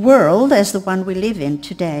materialistic world, as the one we live in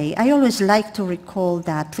today, I always like to recall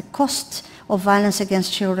that the cost of violence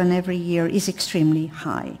against children every year is extremely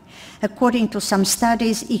high. According to some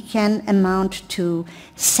studies, it can amount to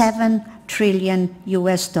 $7 trillion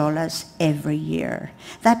every year.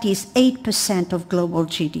 That is 8% of global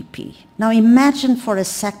GDP. Now imagine for a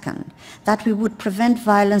second that we would prevent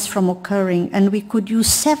violence from occurring and we could use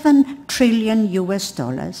 $7 trillion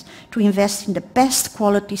to invest in the best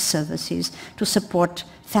quality services to support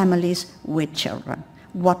families with children.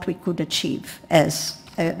 What we could achieve as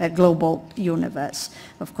a global universe.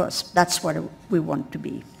 Of course, that's what we want to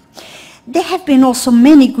be. There have been also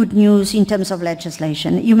many good news in terms of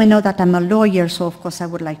legislation. You may know that I'm a lawyer, so of course I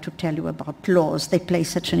would like to tell you about laws. They play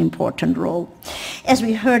such an important role. As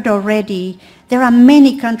we heard already, there are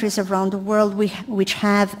many countries around the world which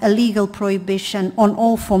have a legal prohibition on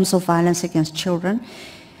all forms of violence against children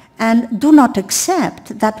and do not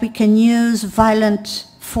accept that we can use violent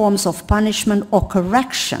forms of punishment or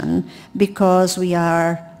correction because we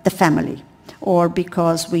are the family or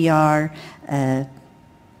because we are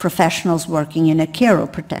professionals working in a care or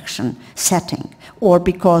protection setting, or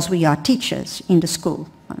because we are teachers in the school.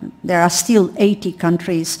 There are still 80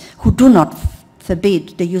 countries who do not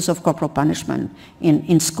forbid the use of corporal punishment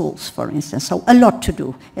in schools, for instance. So a lot to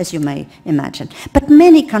do, as you may imagine. But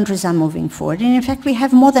many countries are moving forward. And in fact, we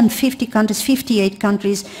have more than 50 countries, 58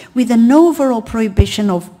 countries, with an overall prohibition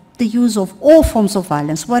of the use of all forms of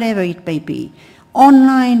violence, whatever it may be.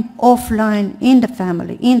 Online, offline, in the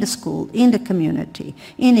family, in the school, in the community,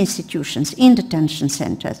 in institutions, in detention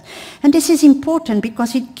centers. And this is important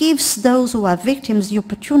because it gives those who are victims the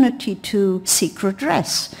opportunity to seek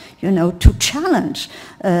redress, to challenge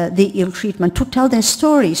the ill treatment, to tell their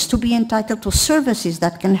stories, to be entitled to services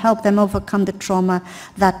that can help them overcome the trauma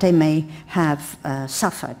that they may have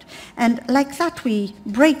suffered. And like that, we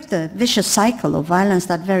break the vicious cycle of violence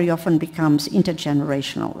that very often becomes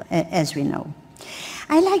intergenerational, as we know.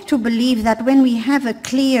 I like to believe that when we have a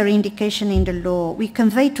clear indication in the law, we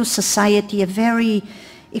convey to society a very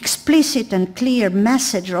explicit and clear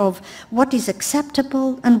message of what is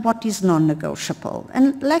acceptable and what is non-negotiable.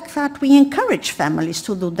 And like that, we encourage families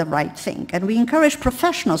to do the right thing, and we encourage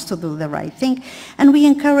professionals to do the right thing, and we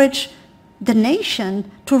encourage the nation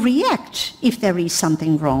to react if there is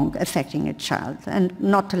something wrong affecting a child, and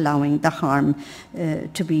not allowing the harm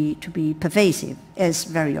to be pervasive, as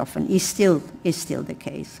very often is still the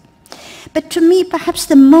case. But to me, perhaps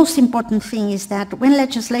the most important thing is that when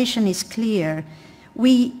legislation is clear,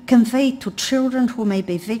 we convey to children who may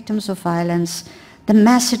be victims of violence the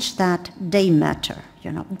message that they matter.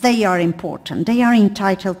 They are important. They are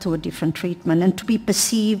entitled to a different treatment and to be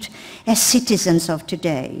perceived as citizens of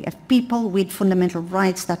today, as people with fundamental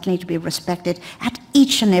rights that need to be respected at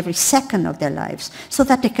each and every second of their lives, so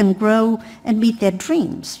that they can grow and meet their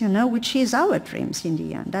dreams, which is our dreams in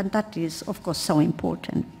the end. And that is, of course, so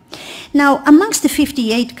important. Now, amongst the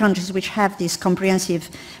 58 countries which have this comprehensive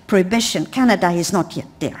prohibition, Canada is not yet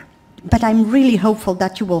there. But I'm really hopeful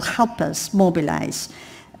that you will help us mobilize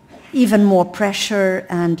even more pressure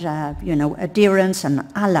and adherence and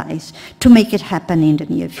allies to make it happen in the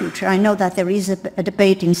near future. I know that there is a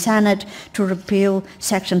debate in Senate to repeal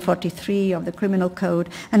Section 43 of the Criminal Code,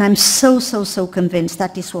 and I'm so convinced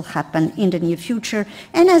that this will happen in the near future,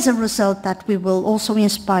 and as a result that we will also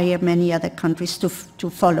inspire many other countries to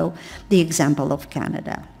follow the example of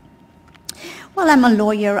Canada. Well, I'm a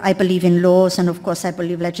lawyer, I believe in laws, and of course I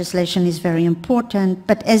believe legislation is very important,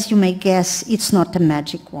 but as you may guess, it's not a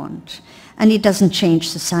magic wand. And it doesn't change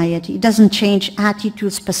society, it doesn't change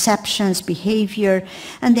attitudes, perceptions, behavior,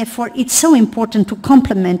 and therefore it's so important to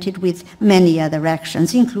complement it with many other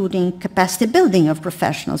actions, including capacity building of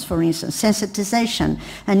professionals, for instance, sensitization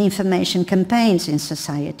and information campaigns in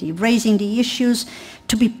society, raising the issues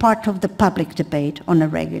to be part of the public debate on a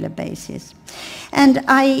regular basis. And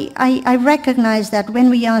I recognize that when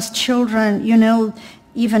we ask children,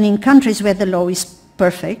 even in countries where the law is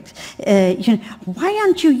perfect, why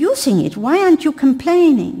aren't you using it? Why aren't you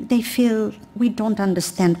complaining? They feel we don't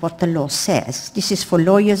understand what the law says. This is for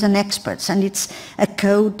lawyers and experts, and it's a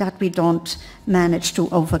code that we don't manage to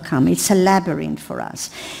overcome. It's a labyrinth for us.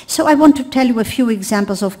 So I want to tell you a few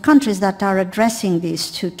examples of countries that are addressing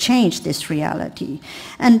this to change this reality.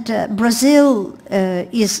 And Brazil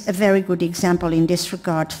is a very good example in this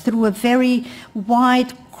regard. Through a very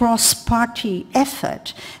wide cross-party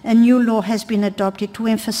effort, a new law has been adopted to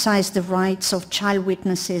emphasize the rights of child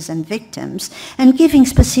witnesses and victims, and giving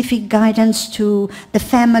specific guidance to the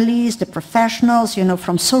families, the professionals,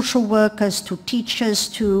 from social workers to teachers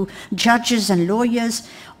to judges and lawyers,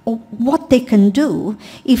 or what they can do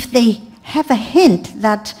if they have a hint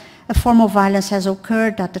that a form of violence has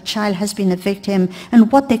occurred, that the child has been a victim, and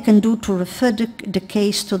what they can do to refer the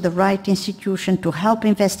case to the right institution to help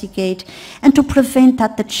investigate and to prevent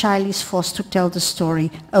that the child is forced to tell the story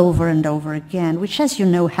over and over again, which, as you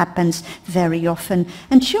know, happens very often.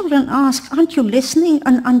 And children ask, aren't you listening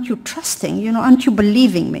and aren't you trusting? Aren't you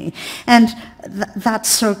believing me? And that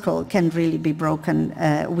circle can really be broken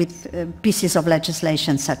with pieces of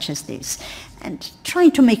legislation such as this, and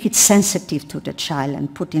trying to make it sensitive to the child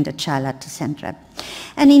and putting the child at the center.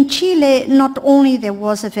 And in Chile, not only there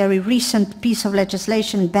was a very recent piece of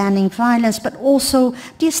legislation banning violence, but also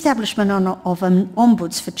the establishment of an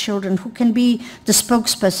ombuds for children who can be the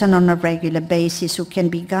spokesperson on a regular basis, who can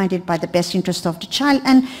be guided by the best interest of the child,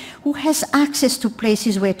 and who has access to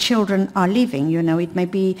places where children are living. It may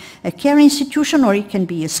be a care institution, or it can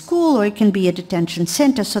be a school, or it can be a detention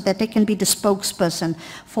center, so that they can be the spokesperson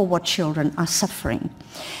for what children are suffering.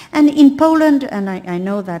 And in Poland, and I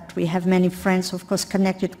know that we have many friends, of course,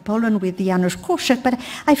 connected to Poland with Janusz Korczak, but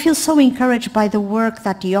I feel so encouraged by the work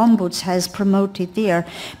that the Ombuds has promoted there,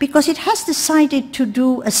 because it has decided to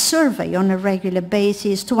do a survey on a regular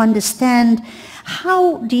basis to understand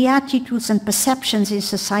how the attitudes and perceptions in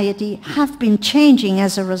society have been changing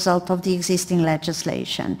as a result of the existing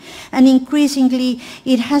legislation. And increasingly,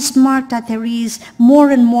 it has marked that there is more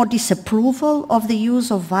and more disapproval of the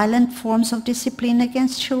use of violent forms of discipline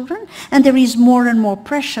against children, and there is more and more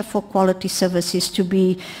pressure for quality services to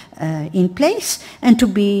be in place and to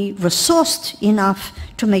be resourced enough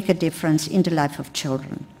to make a difference in the life of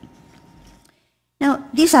children. Now,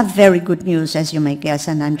 these are very good news, as you may guess,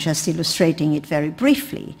 and I'm just illustrating it very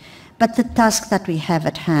briefly. But the task that we have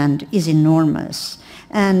at hand is enormous,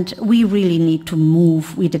 and we really need to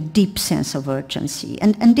move with a deep sense of urgency.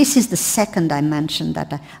 And this is the second dimension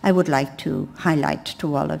that I would like to highlight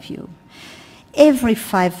to all of you. Every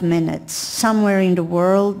 5 minutes, somewhere in the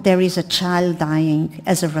world, there is a child dying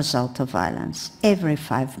as a result of violence. Every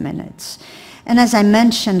 5 minutes. And as I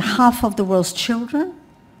mentioned, half of the world's children,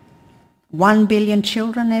 1 billion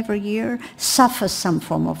children every year, suffer some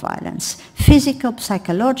form of violence. Physical,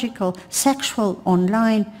 psychological, sexual,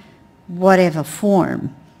 online, whatever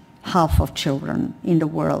form, half of children in the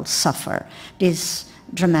world suffer these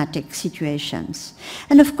dramatic situations.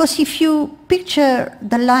 And of course, if you picture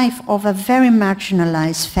the life of a very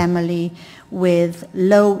marginalized family with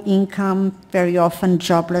low income, very often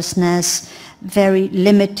joblessness, very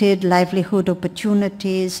limited livelihood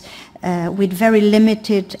opportunities, with very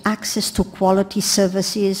limited access to quality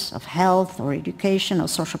services of health or education or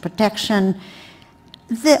social protection,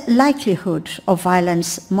 the likelihood of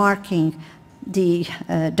violence marking the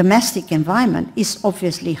domestic environment is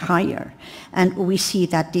obviously higher. And we see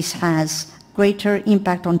that this has greater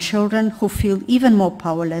impact on children who feel even more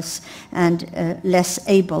powerless and less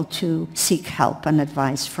able to seek help and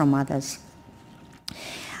advice from others.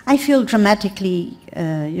 I feel dramatically,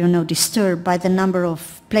 disturbed by the number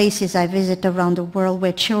of places I visit around the world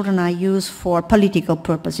where children are used for political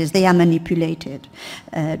purposes. They are manipulated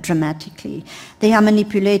dramatically. They are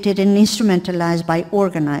manipulated and instrumentalized by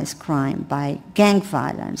organized crime, by gang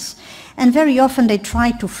violence. And very often they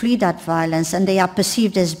try to flee that violence, and they are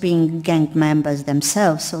perceived as being gang members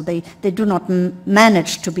themselves, so they do not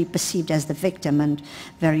manage to be perceived as the victim, and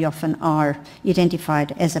very often are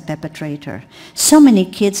identified as a perpetrator. So many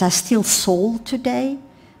kids are still sold today.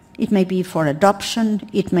 It may be for adoption,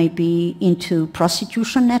 it may be into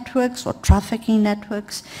prostitution networks or trafficking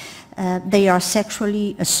networks. They are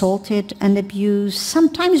sexually assaulted and abused,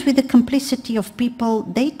 sometimes with the complicity of people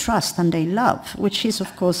they trust and they love, which is,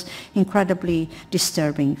 of course, incredibly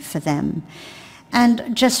disturbing for them.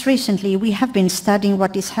 And just recently, we have been studying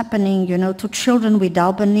what is happening, to children with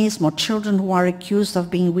albinism or children who are accused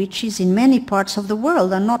of being witches in many parts of the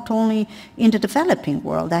world, and not only in the developing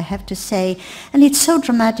world, I have to say. And it's so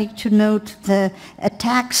dramatic to note the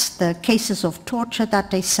attacks, the cases of torture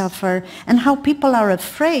that they suffer, and how people are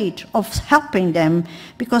afraid of helping them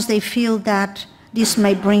because they feel that this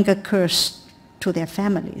may bring a curse to their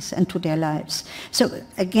families and to their lives. So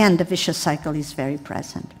again, the vicious cycle is very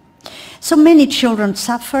present. So many children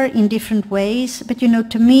suffer in different ways, but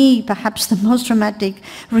to me, perhaps the most dramatic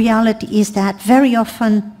reality is that very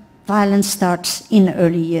often violence starts in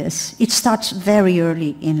early years. It starts very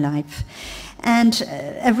early in life. And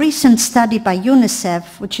a recent study by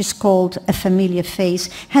UNICEF, which is called A Familiar Face,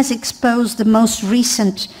 has exposed the most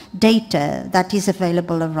recent data that is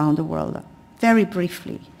available around the world. Very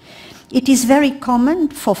briefly. It is very common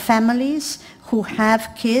for families who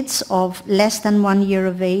have kids of less than 1 year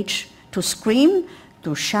of age to scream,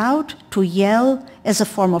 to shout, to yell as a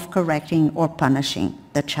form of correcting or punishing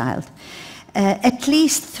the child. At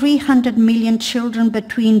least 300 million children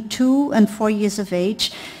between 2 and 4 years of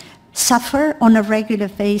age suffer on a regular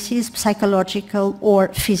basis psychological or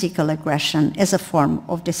physical aggression as a form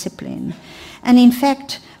of discipline. And in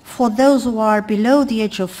fact, for those who are below the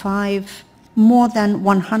age of 5, more than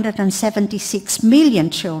 176 million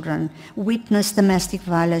children witness domestic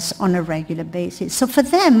violence on a regular basis. So for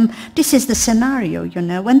them, this is the scenario,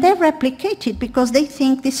 and they replicate it because they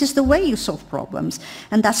think this is the way you solve problems,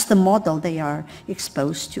 and that's the model they are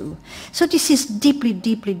exposed to. So this is deeply,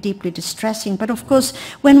 deeply, deeply distressing. But of course,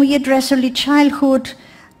 when we address early childhood,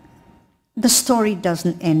 the story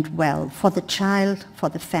doesn't end well for the child, for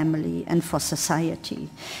the family, and for society.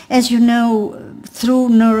 As you know, through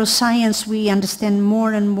neuroscience, we understand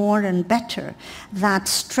more and more and better that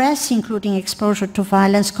stress, including exposure to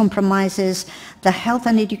violence, compromises the health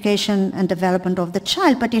and education and development of the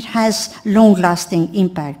child, but it has long-lasting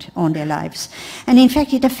impact on their lives. And in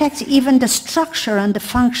fact, it affects even the structure and the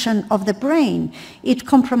function of the brain. It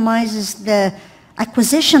compromises the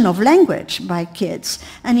acquisition of language by kids,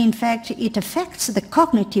 and in fact it affects the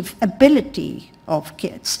cognitive ability of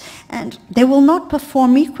kids, and they will not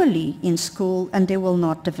perform equally in school, and they will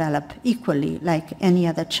not develop equally like any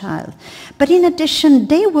other child. But in addition,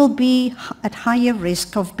 they will be at higher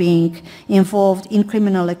risk of being involved in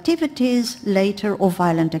criminal activities later or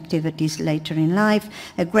violent activities later in life,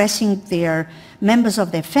 aggressing their members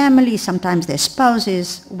of their family, sometimes their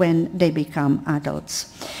spouses, when they become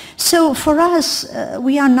adults. So for us,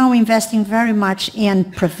 we are now investing very much in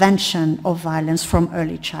prevention of violence from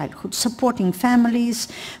early childhood, supporting families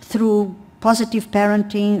through positive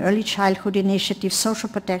parenting, early childhood initiatives, social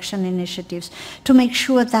protection initiatives, to make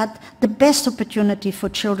sure that the best opportunity for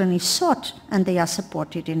children is sought and they are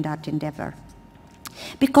supported in that endeavor.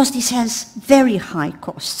 Because this has very high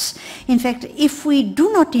costs. In fact, if we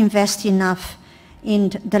do not invest enough in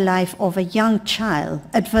the life of a young child,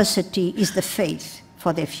 adversity is the fate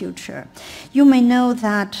for their future. You may know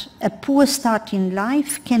that a poor start in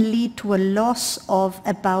life can lead to a loss of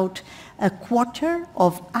about 1/4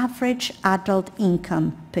 of average adult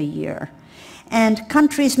income per year. And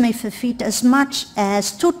countries may forfeit as much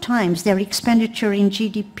as 2 times their expenditure in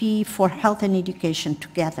GDP for health and education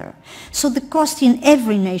together. So the cost in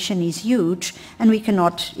every nation is huge, and we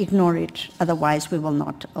cannot ignore it, otherwise we will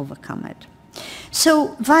not overcome it.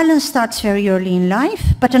 So violence starts very early in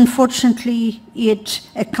life, but unfortunately it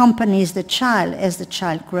accompanies the child as the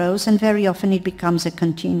child grows, and very often it becomes a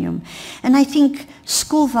continuum. And I think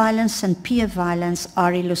school violence and peer violence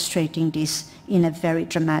are illustrating this in a very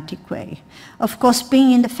dramatic way. Of course,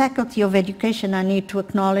 being in the Faculty of Education, I need to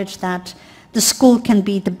acknowledge that the school can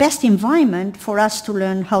be the best environment for us to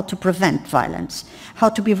learn how to prevent violence, how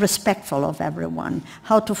to be respectful of everyone,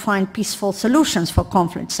 how to find peaceful solutions for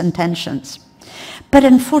conflicts and tensions. But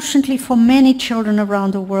unfortunately, for many children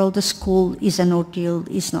around the world, the school is an ordeal,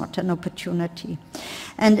 is not an opportunity.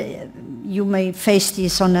 And you may face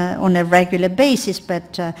this on a regular basis,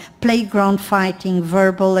 but playground fighting,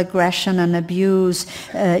 verbal aggression and abuse,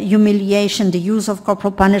 humiliation, the use of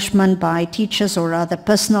corporal punishment by teachers or other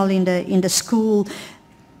personnel in the school,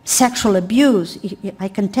 sexual abuse. I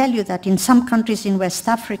can tell you that in some countries in West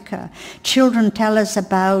Africa, children tell us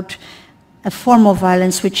about a form of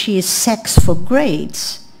violence which is sex for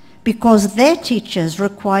grades, because their teachers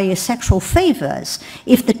require sexual favors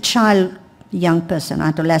if the child, young person,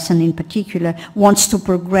 adolescent in particular, wants to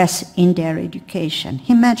progress in their education.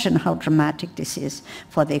 Imagine how dramatic this is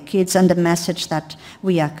for their kids and the message that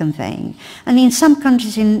we are conveying. And in some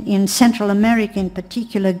countries in Central America in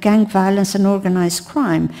particular, gang violence and organized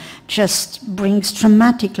crime just brings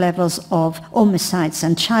dramatic levels of homicides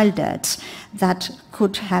and child deaths that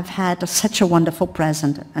could have had such a wonderful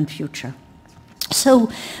present and future. So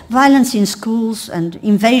violence in schools and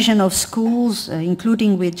invasion of schools,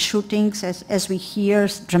 including with shootings, as we hear,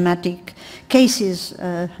 dramatic cases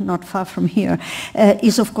not far from here,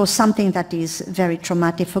 is of course something that is very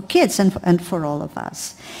traumatic for kids and for all of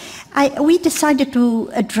us. We decided to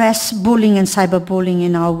address bullying and cyberbullying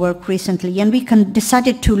in our work recently, and we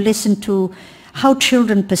decided to listen to how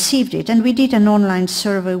children perceived it. And we did an online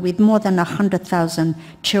survey with more than 100,000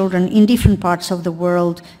 children in different parts of the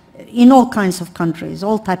world, in all kinds of countries,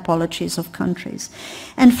 all typologies of countries.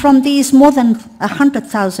 And from these more than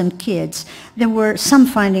 100,000 kids, there were some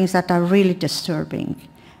findings that are really disturbing.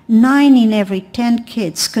 9 in every 10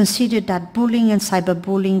 kids considered that bullying and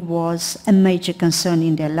cyberbullying was a major concern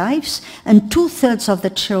in their lives, and 2/3 of the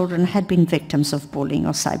children had been victims of bullying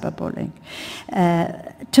or cyberbullying.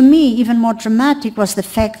 To me, even more dramatic was the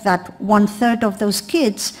fact that 1/3 of those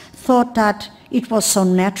kids thought that it was so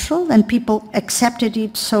natural and people accepted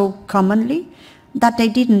it so commonly that they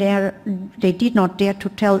did not dare to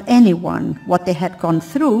tell anyone what they had gone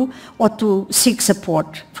through or to seek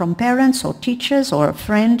support from parents or teachers or a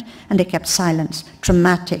friend, and they kept silence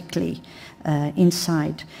dramatically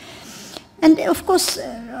inside. And of course,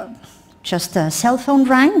 just a cell phone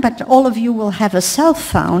rang, but all of you will have a cell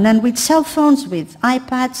phone, and with cell phones, with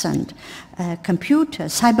iPads and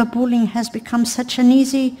computers, cyberbullying has become such an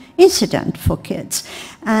easy incident for kids.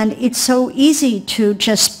 And it's so easy to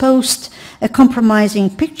just post a compromising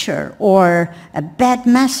picture or a bad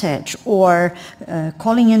message or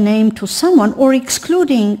calling a name to someone or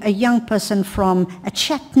excluding a young person from a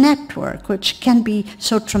chat network, which can be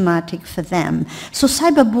so traumatic for them. So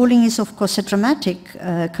cyberbullying is of course a dramatic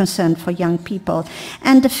concern for young people.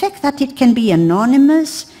 And the fact that it can be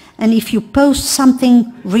anonymous, and if you post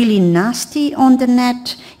something really nasty on the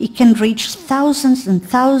net, it can reach thousands and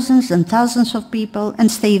thousands and thousands of people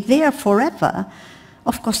and stay there forever.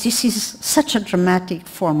 Of course, this is such a dramatic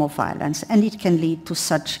form of violence, and it can lead to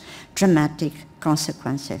such dramatic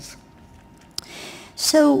consequences.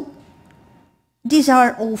 So these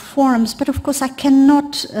are all forms, but of course I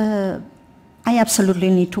cannot, I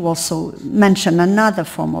absolutely need to also mention another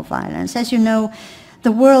form of violence. As you know,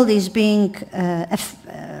 the world is being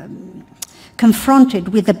confronted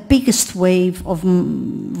with the biggest wave of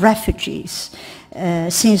refugees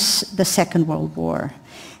since the Second World War.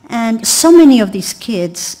 And so many of these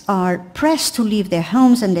kids are pressed to leave their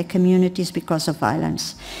homes and their communities because of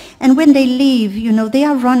violence. And when they leave, you know, they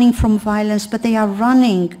are running from violence, but they are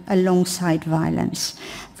running alongside violence.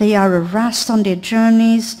 They are harassed on their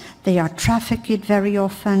journeys, they are trafficked very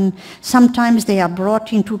often. Sometimes they are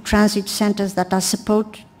brought into transit centers that are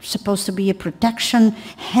supposed to be a protection,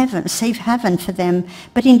 heaven, safe haven for them,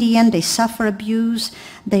 but in the end they suffer abuse,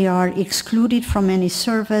 they are excluded from any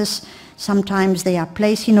service. Sometimes they are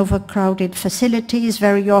placed in overcrowded facilities,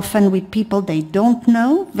 very often with people they don't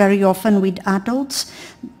know, very often with adults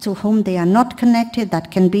to whom they are not connected,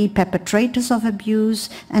 that can be perpetrators of abuse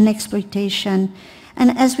and exploitation.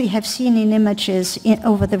 And as we have seen in images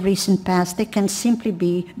over the recent past, they can simply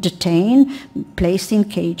be detained, placed in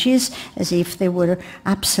cages, as if they were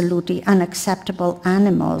absolutely unacceptable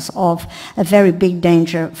animals of a very big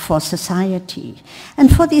danger for society.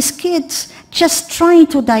 And for these kids, just trying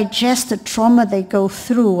to digest the trauma they go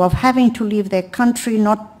through of having to leave their country,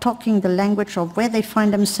 not talking the language of where they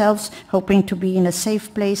find themselves, hoping to be in a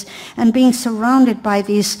safe place, and being surrounded by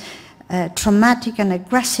these traumatic and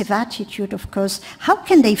aggressive attitude, of course, how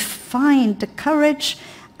can they find the courage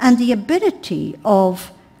and the ability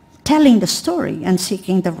of telling the story and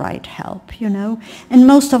seeking the right help, you know. And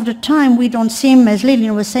most of the time we don't seem, as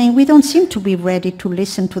Lillian was saying, we don't seem to be ready to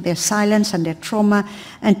listen to their silence and their trauma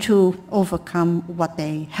and to overcome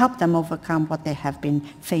help them overcome what they have been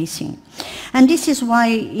facing. And this is why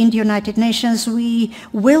in the United Nations we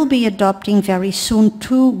will be adopting very soon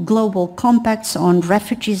 2 global compacts on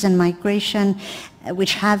refugees and migration,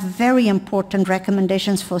 which have very important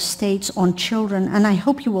recommendations for states on children. And I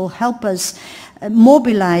hope you will help us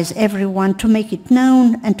mobilize everyone to make it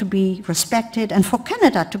known and to be respected, and for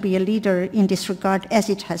Canada to be a leader in this regard, as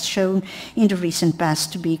it has shown in the recent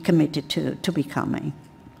past to be committed to becoming.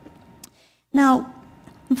 Now,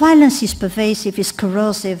 violence is pervasive, is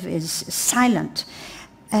corrosive, is silent,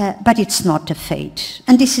 but it's not a fate.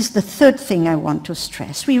 And this is the third thing I want to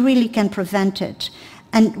stress. We really can prevent it,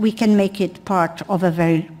 and we can make it part of a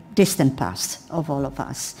very distant past of all of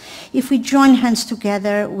us. If we join hands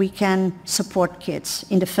together, we can support kids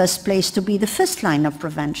in the first place to be the first line of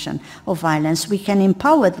prevention of violence. We can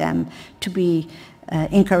empower them to be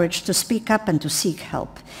encouraged to speak up and to seek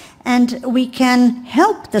help. And we can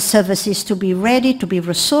help the services to be ready, to be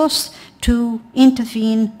resourced, to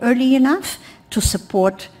intervene early enough to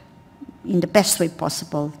support in the best way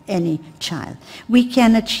possible any child. We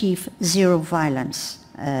can achieve zero violence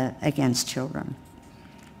against children.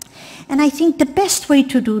 And I think the best way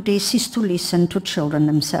to do this is to listen to children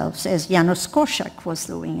themselves, as Janusz Korczak was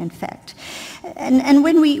doing, in fact. And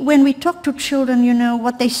when we talk to children, you know,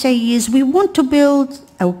 what they say is, we want to build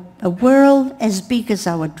a world as big as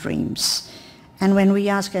our dreams. And when we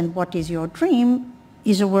ask, and what is your dream?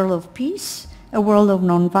 Is a world of peace, a world of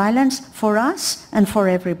non-violence for us and for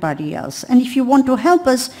everybody else. And if you want to help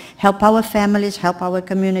us, help our families, help our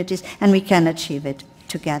communities, and we can achieve it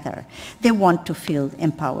together. They want to feel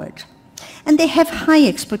empowered. And they have high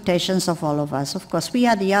expectations of all of us. Of course, we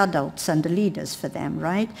are the adults and the leaders for them,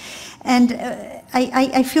 right? And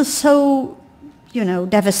I feel so, you know,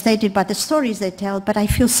 devastated by the stories they tell, but I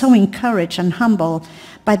feel so encouraged and humbled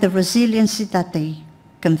by the resiliency that they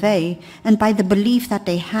convey and by the belief that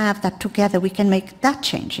they have that together we can make that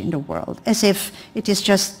change in the world, as if it is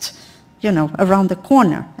just, you know, around the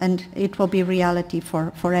corner, and it will be reality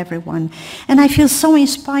for everyone. And I feel so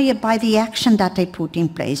inspired by the action that they put in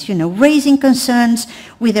place, you know, raising concerns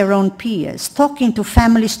with their own peers, talking to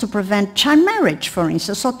families to prevent child marriage, for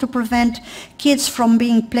instance, or to prevent kids from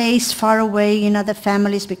being placed far away in other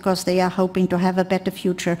families because they are hoping to have a better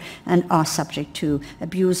future and are subject to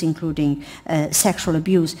abuse, including sexual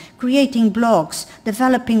abuse, creating blogs,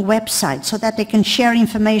 developing websites so that they can share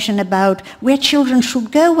information about where children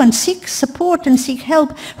should go and seek support and seek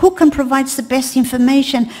help, who can provide the best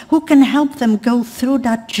information, who can help them go through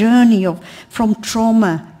that journey from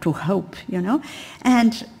trauma to hope, you know.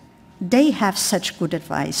 And they have such good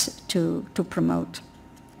advice to promote.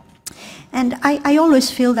 And I always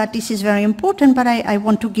feel that this is very important, but I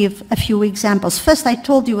want to give a few examples. First, I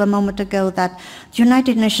told you a moment ago that the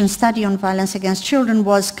United Nations study on violence against children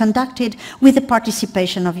was conducted with the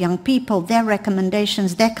participation of young people, their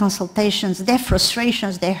recommendations, their consultations, their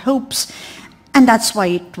frustrations, their hopes, and that's why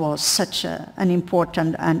it was such an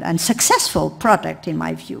important and successful product in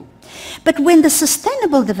my view. But when the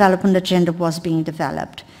Sustainable Development Agenda was being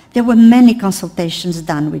developed, there were many consultations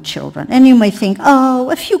done with children. And you may think, oh,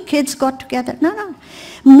 a few kids got together. No, no.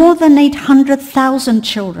 More than 800,000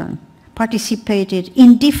 children participated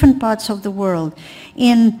in different parts of the world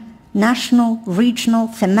in national, regional,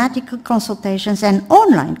 thematical consultations and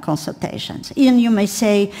online consultations. And you may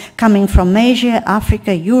say, coming from Asia,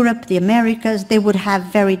 Africa, Europe, the Americas, they would have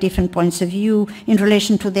very different points of view in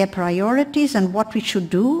relation to their priorities and what we should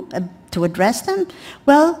do to address them.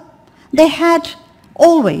 Well, they had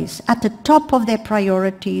always at the top of their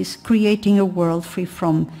priorities creating a world free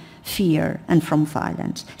from fear and from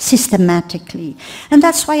violence, systematically. And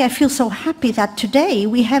that's why I feel so happy that today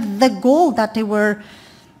we have the goal that they were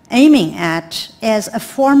aiming at as a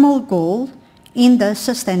formal goal in the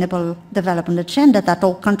Sustainable Development Agenda that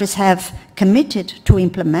all countries have committed to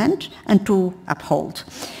implement and to uphold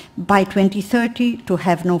by 2030, to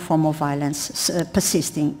have no form of violence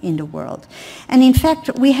persisting in the world. And in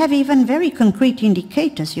fact, we have even very concrete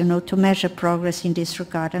indicators, you know, to measure progress in this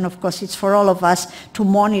regard. And of course, it's for all of us to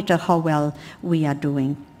monitor how well we are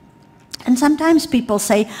doing. And sometimes people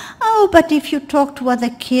say, oh, but if you talk to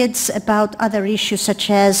other kids about other issues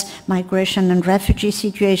such as migration and refugee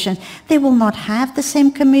situations, they will not have the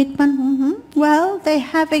same commitment. Well, they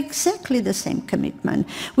have exactly the same commitment.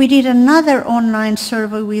 We did another online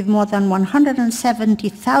survey with more than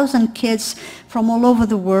 170,000 kids from all over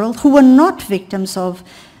the world who were not victims of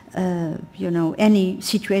you know, any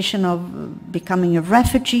situation of becoming a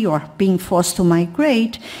refugee or being forced to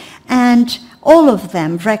migrate. And all of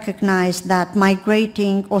them recognize that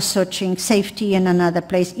migrating or searching safety in another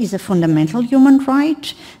place is a fundamental human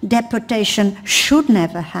right. Deportation should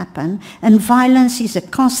never happen, and violence is a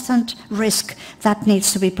constant risk that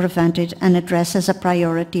needs to be prevented and addressed as a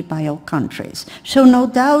priority by all countries. So no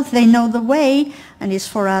doubt they know the way, and it's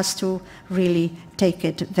for us to really take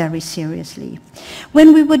it very seriously.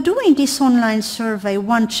 When we were doing this online survey,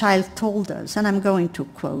 one child told us, and I'm going to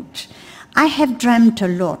quote, "I have dreamt a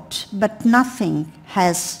lot, but nothing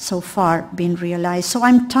has so far been realized, so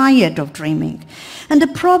I'm tired of dreaming. And the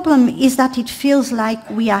problem is that it feels like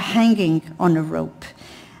we are hanging on a rope,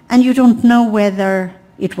 and you don't know whether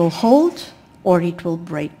it will hold or it will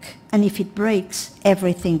break. And if it breaks,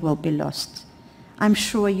 everything will be lost." I'm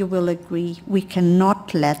sure you will agree we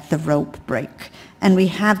cannot let the rope break, and we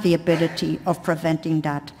have the ability of preventing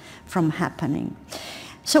that from happening.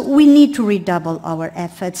 So we need to redouble our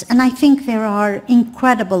efforts, and I think there are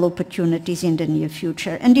incredible opportunities in the near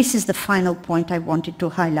future. And this is the final point I wanted to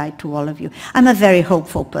highlight to all of you. I'm a very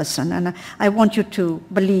hopeful person, and I want you to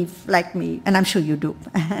believe like me, and I'm sure you do,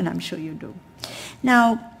 and I'm sure you do.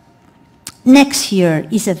 Now, next year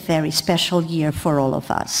is a very special year for all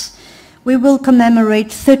of us. We will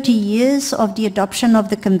commemorate 30 years of the adoption of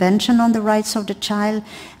the Convention on the Rights of the Child,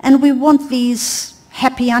 and we want these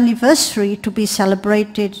happy anniversary to be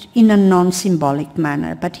celebrated in a non-symbolic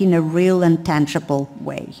manner, but in a real and tangible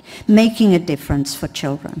way, making a difference for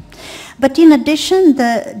children. But in addition,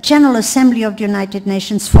 the General Assembly of the United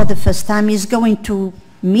Nations for the first time is going to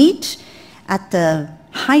meet at the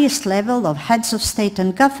highest level of heads of state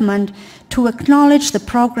and government to acknowledge the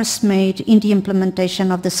progress made in the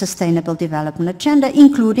implementation of the Sustainable Development Agenda,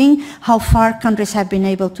 including how far countries have been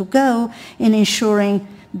able to go in ensuring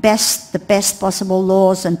the best possible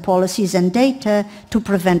laws and policies and data to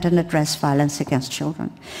prevent and address violence against children.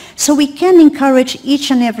 So we can encourage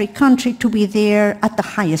each and every country to be there at the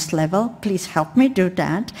highest level, please help me do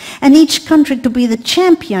that, and each country to be the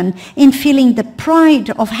champion in feeling the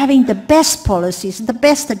pride of having the best policies, the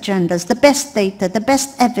best agendas, the best data, the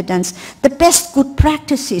best evidence, the best good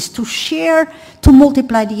practices to share, to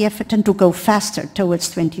multiply the effort and to go faster towards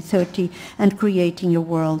 2030 and creating a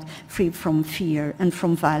world free from fear and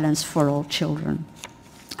from violence for all children.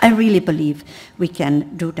 I really believe we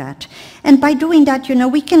can do that. And by doing that, you know,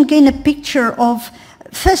 we can gain a picture of,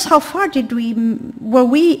 first, how far were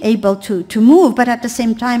we able to move, but at the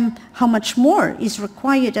same time, how much more is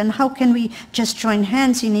required, and how can we just join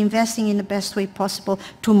hands in investing in the best way possible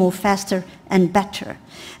to move faster and better.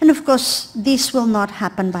 And of course, this will not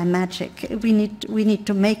happen by magic. We need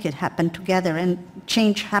to make it happen together, and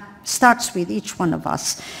change starts with each one of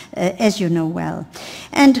us, as you know well.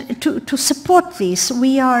 And to support this,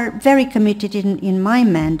 we are very committed in my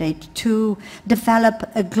mandate to develop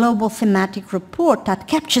a global thematic report that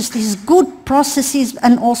captures these good processes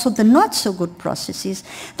and also the not so good processes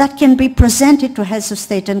that can be presented to heads of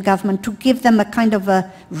state and government to give them a kind of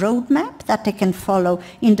a roadmap that they can follow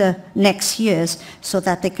in the next years so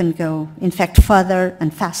that they can go, in fact, further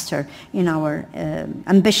and faster in our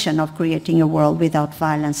ambition of creating a world without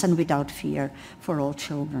violence and without fear for all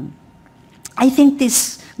children. I think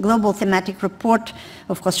this global thematic report,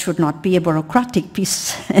 of course, should not be a bureaucratic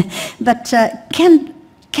piece, but can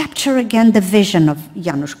capture again the vision of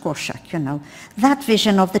Janusz Korczak, you know, that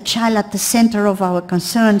vision of the child at the center of our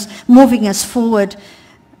concerns, moving us forward,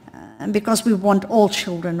 because we want all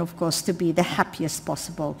children, of course, to be the happiest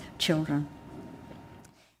possible children.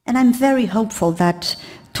 And I'm very hopeful that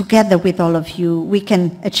together with all of you, we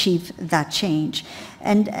can achieve that change.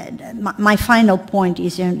 And my final point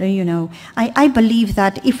is, you know, I believe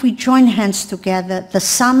that if we join hands together, the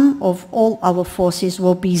sum of all our forces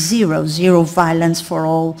will be zero violence for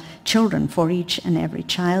all children, for each and every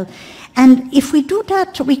child. And if we do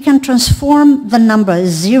that, we can transform the number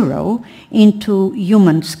 0 into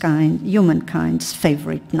humankind's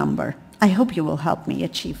favorite number. I hope you will help me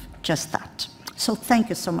achieve just that. So thank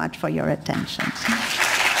you so much for your attention.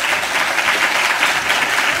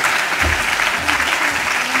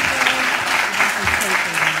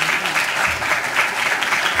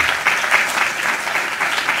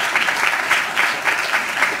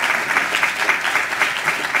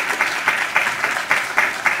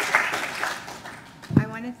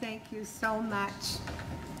 So much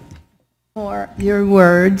for your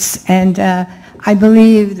words, and I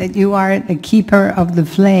believe that you are the keeper of the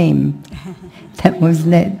flame that was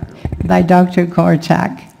lit by Dr.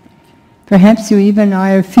 Korczak. Perhaps you even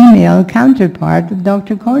are a female counterpart of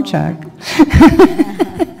Dr. Korczak.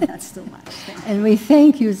 That's too much. And we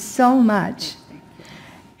thank you so much.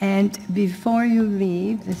 And before you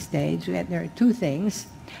leave the stage, there are two things.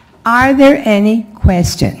 Are there any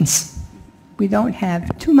questions? We don't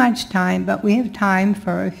have too much time, but we have time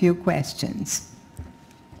for a few questions.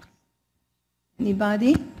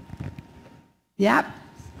 Anybody? Yep.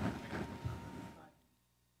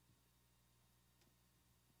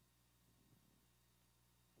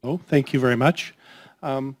 Oh, thank you very much.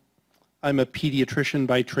 I'm a pediatrician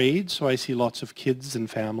by trade, so I see lots of kids and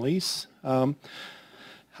families.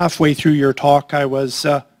 Halfway through your talk,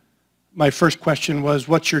 my first question was,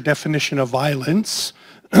 what's your definition of violence?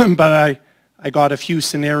 But I got a few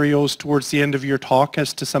scenarios towards the end of your talk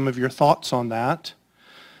as to some of your thoughts on that.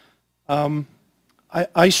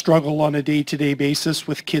 I struggle on a day-to-day basis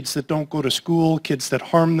with kids that don't go to school, kids that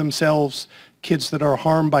harm themselves, kids that are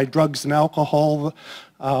harmed by drugs and alcohol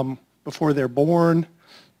before they're born.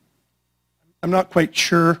 I'm not quite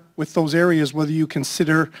sure with those areas whether you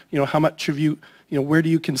consider, how much of you, where do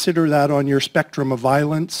you consider that on your spectrum of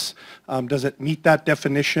violence? Does it meet that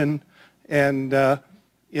definition? And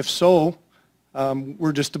if so,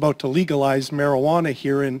 we're just about to legalize marijuana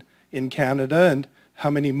here in Canada, and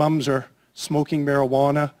how many mums are smoking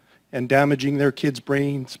marijuana and damaging their kids'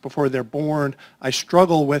 brains before they're born. I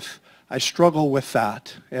struggle with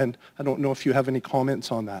that, and I don't know if you have any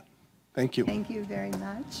comments on that. Thank you. Thank you very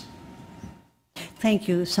much. Thank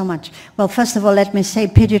you so much. Well, first of all, let me say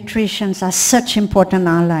pediatricians are such important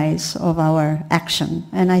allies of our action.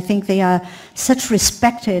 And I think they are such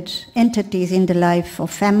respected entities in the life of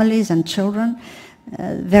families and children.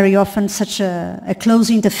 Very often such a close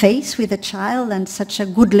interface with the child and such a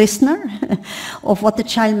good listener of what the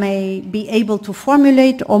child may be able to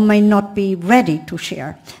formulate or may not be ready to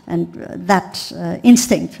share. And that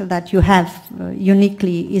instinct that you have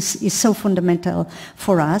uniquely is so fundamental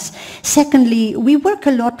for us. Secondly, we work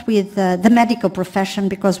a lot with the medical profession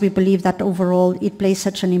because we believe that overall it plays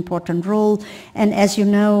such an important role. And as you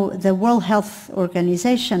know, the World Health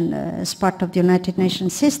Organization, as part of the United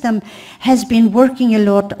Nations system, has been working a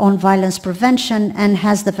lot on violence prevention and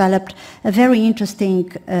has developed a very interesting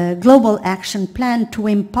global action plan to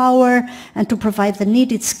empower and to provide the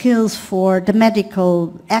needed skills for the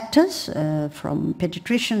medical actors, from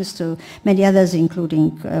pediatricians to many others,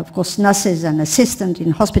 including, of course, nurses and assistants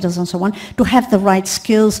in hospitals and so on, to have the right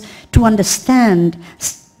skills to understand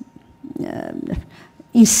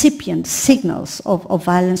incipient signals of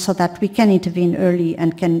violence so that we can intervene early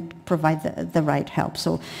and can provide the right help.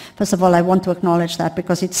 So first of all, I want to acknowledge that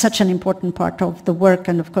because it's such an important part of the work,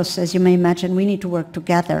 and of course, as you may imagine, we need to work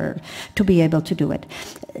together to be able to do it.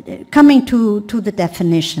 Coming to the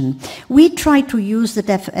definition, we try to use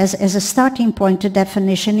as a starting point a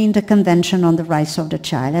definition in the Convention on the Rights of the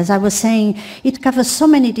Child. As I was saying, it covers so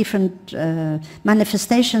many different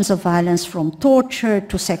manifestations of violence, from torture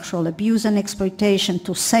to sexual abuse and exploitation,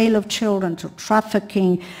 to sale of children, to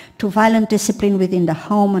trafficking, to violent discipline within the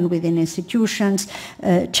home and within institutions.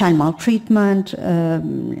 Child maltreatment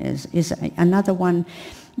is another one.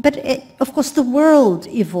 But of course the world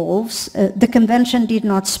evolves. The convention did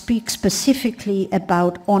not speak specifically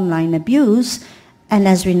about online abuse, and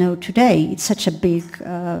as we know today, it's such a big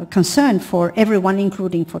concern for everyone,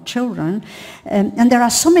 including for children. And there are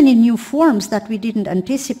so many new forms that we didn't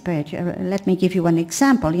anticipate. Let me give you an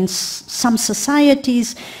example. In some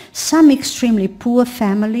societies, some extremely poor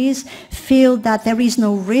families feel that there is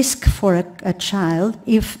no risk for a child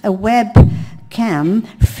if a webcam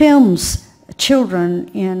films children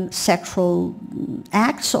in sexual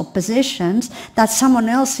acts or positions that someone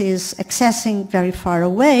else is accessing very far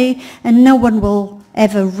away, and no one will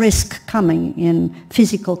ever risk coming in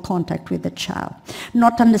physical contact with the child.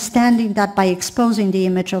 Not understanding that by exposing the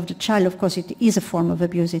image of the child, of course it is a form of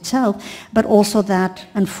abuse itself, but also that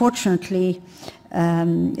unfortunately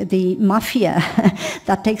the mafia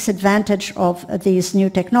that takes advantage of these new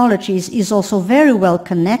technologies is also very well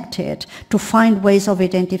connected to find ways of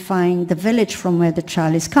identifying the village from where the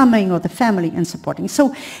child is coming or the family and supporting.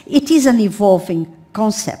 So it is an evolving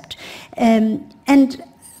concept. And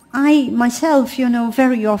I myself,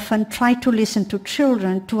 very often try to listen to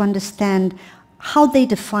children to understand how they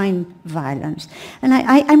define violence. And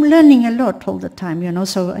I'm learning a lot all the time,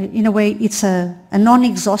 so in a way it's a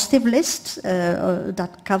non-exhaustive list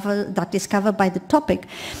that is covered by the topic.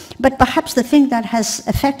 But perhaps the thing that has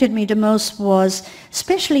affected me the most was,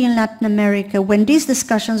 especially in Latin America, when these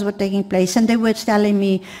discussions were taking place and they were telling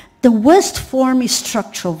me the worst form is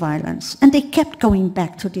structural violence. And they kept going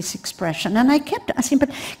back to this expression. And I kept asking, but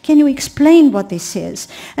can you explain what this is?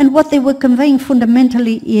 And what they were conveying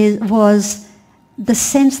fundamentally was the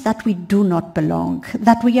sense that we do not belong,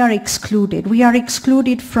 that we are excluded. We are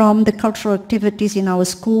excluded from the cultural activities in our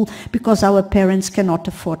school because our parents cannot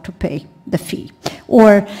afford to pay the fee.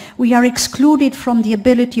 Or we are excluded from the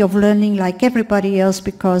ability of learning like everybody else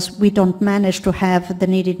because we don't manage to have the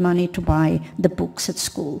needed money to buy the books at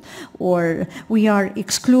school. Or we are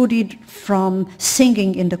excluded from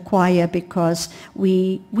singing in the choir because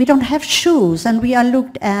we don't have shoes and we are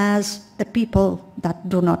looked as the people that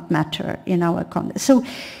do not matter in our context. So,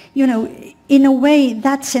 you know, in a way,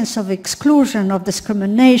 that sense of exclusion, of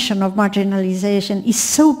discrimination, of marginalization is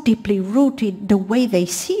so deeply rooted the way they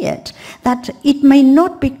see it, that it may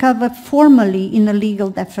not be covered formally in a legal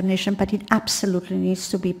definition, but it absolutely needs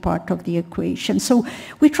to be part of the equation. So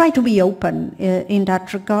we try to be open in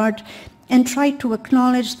that regard and try to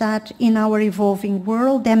acknowledge that in our evolving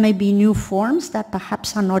world there may be new forms that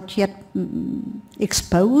perhaps are not yet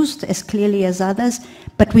exposed as clearly as others,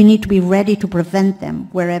 but we need to be ready to prevent them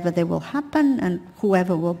wherever they will happen and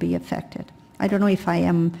whoever will be affected. I don't know if I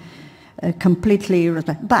am completely,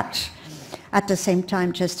 but at the same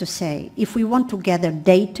time, just to say, if we want to gather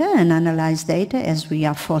data and analyze data, as we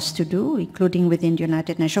are forced to do, including within the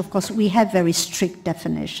United Nations, of course, we have very strict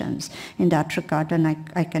definitions in that regard, and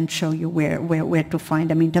I can show you where to find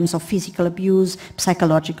them in terms of physical abuse,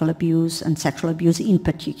 psychological abuse, and sexual abuse in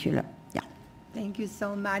particular. Yeah. Thank you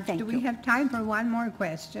so much. Thank Do we you. have time for one more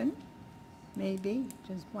question? Maybe,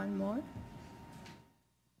 just one more?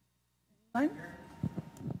 One?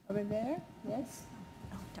 Over there, yes?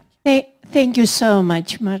 Thank you so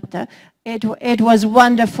much, Marta. It was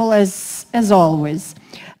wonderful as always.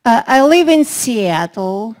 I live in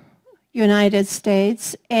Seattle, United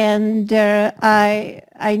States, and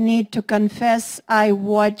I need to confess I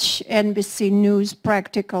watch NBC News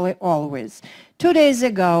practically always. 2 days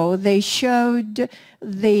ago, they showed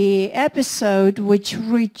the episode which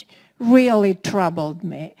really troubled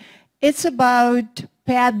me. It's about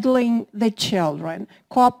paddling the children,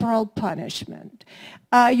 corporal punishment.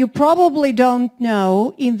 You probably don't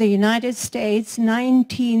know, in the United States,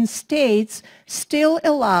 19 states still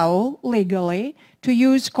allow legally to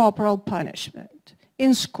use corporal punishment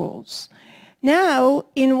in schools. Now,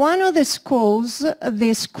 in one of the schools,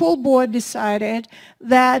 the school board decided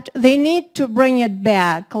that they need to bring it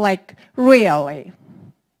back, like really.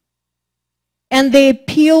 And they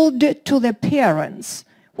appealed to the parents.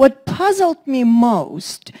 What puzzled me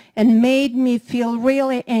most and made me feel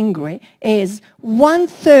really angry is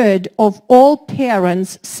 1/3 of all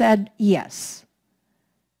parents said yes.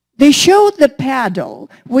 They showed the paddle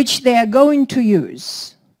which they are going to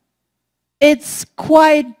use. It's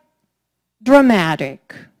quite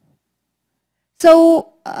dramatic. So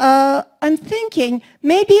I'm thinking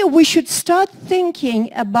maybe we should start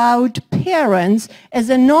thinking about parents as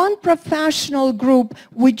a non-professional group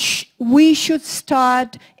which we should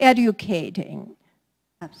start educating.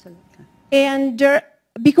 Absolutely. And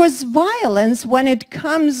because violence, when it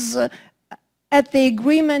comes at the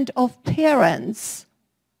agreement of parents,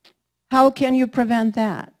 how can you prevent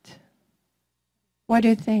that? What do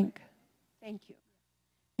you think? Thank you.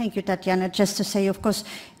 Thank you, Tatiana. Just to say, of course,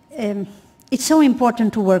 it's so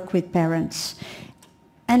important to work with parents.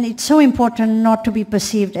 And it's so important not to be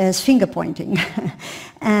perceived as finger-pointing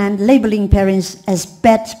and labeling parents as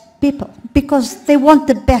bad people, because they want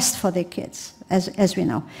the best for their kids, as we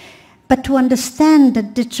know. But to understand the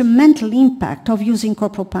detrimental impact of using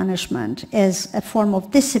corporal punishment as a form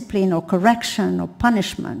of discipline or correction or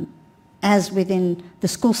punishment, as within the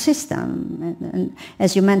school system, and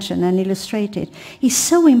as you mentioned and illustrated, is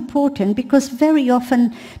so important because very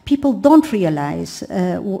often people don't realize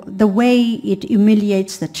the way it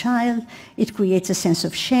humiliates the child. It creates a sense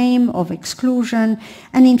of shame, of exclusion,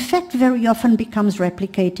 and in fact very often becomes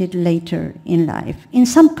replicated later in life. In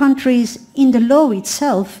some countries, in the law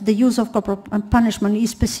itself, the use of corporal punishment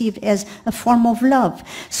is perceived as a form of love.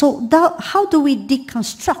 So how do we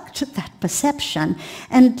deconstruct that perception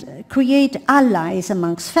and create allies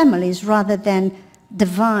amongst families rather than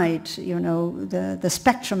divide, you know, the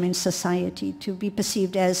spectrum in society to be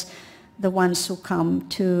perceived as the ones who come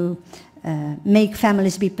to make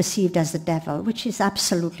families be perceived as the devil, which is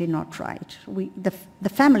absolutely not right. The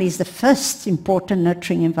family is the first important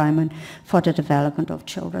nurturing environment for the development of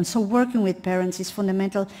children. So working with parents is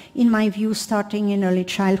fundamental, in my view, starting in early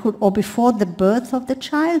childhood or before the birth of the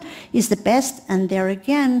child is the best. And there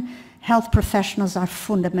again, health professionals are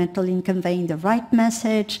fundamental in conveying the right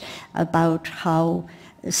message about how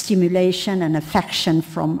stimulation and affection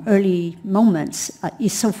from early moments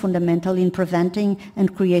is so fundamental in preventing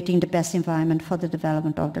and creating the best environment for the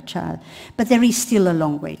development of the child. But there is still a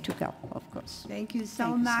long way to go, of course. Thank you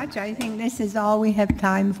so much. I think this is all we have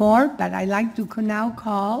time for, but I'd like to now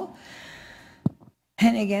call,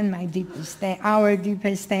 and again, our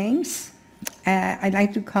deepest thanks. I'd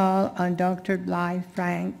like to call on Dr. Blythe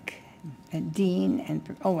Frank Dean, and,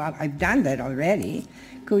 oh, I've done that already.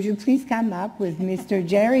 Could you please come up with Mr.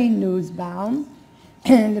 Jerry Nussbaum,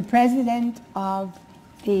 the president of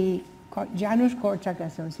the Janusz Korczak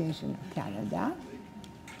Association of Canada.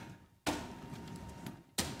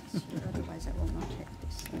 Otherwise I will not take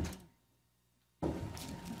this.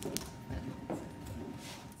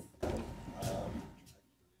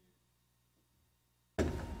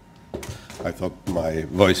 I thought my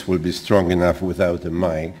voice would be strong enough without a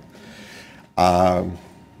mic.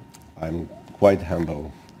 I'm quite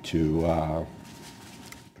humble to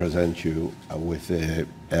present you with the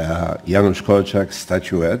Janusz Korczak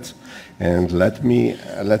statuette, and let me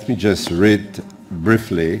just read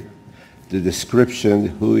briefly the description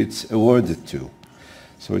who it's awarded to.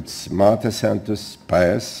 So it's Marta Santos,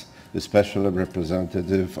 Pais, the Special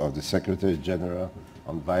Representative of the Secretary General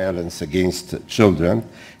on Violence Against Children,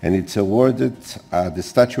 and it's awarded, the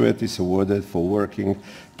statuette is awarded for working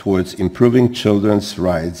towards improving children's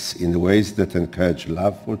rights in ways that encourage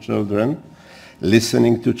love for children,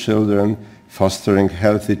 listening to children, fostering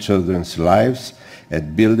healthy children's lives,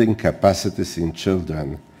 and building capacities in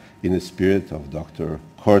children in the spirit of Dr.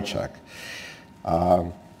 Korczak.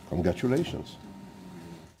 Congratulations.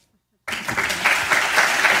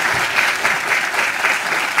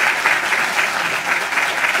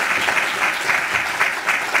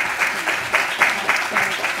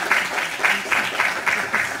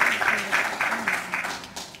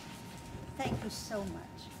 Thank you so much.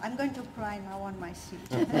 I'm going to cry now on my seat.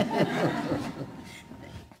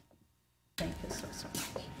 Thank you so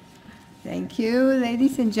much. Thank you,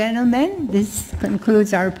 ladies and gentlemen. This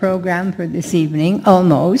concludes our program for this evening,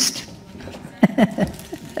 almost.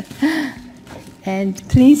 And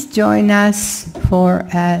please join us for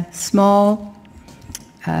a small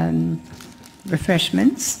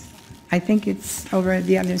refreshments. I think it's over at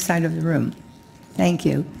the other side of the room. Thank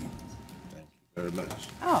you. Thank you very much.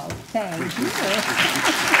 Oh, thank you.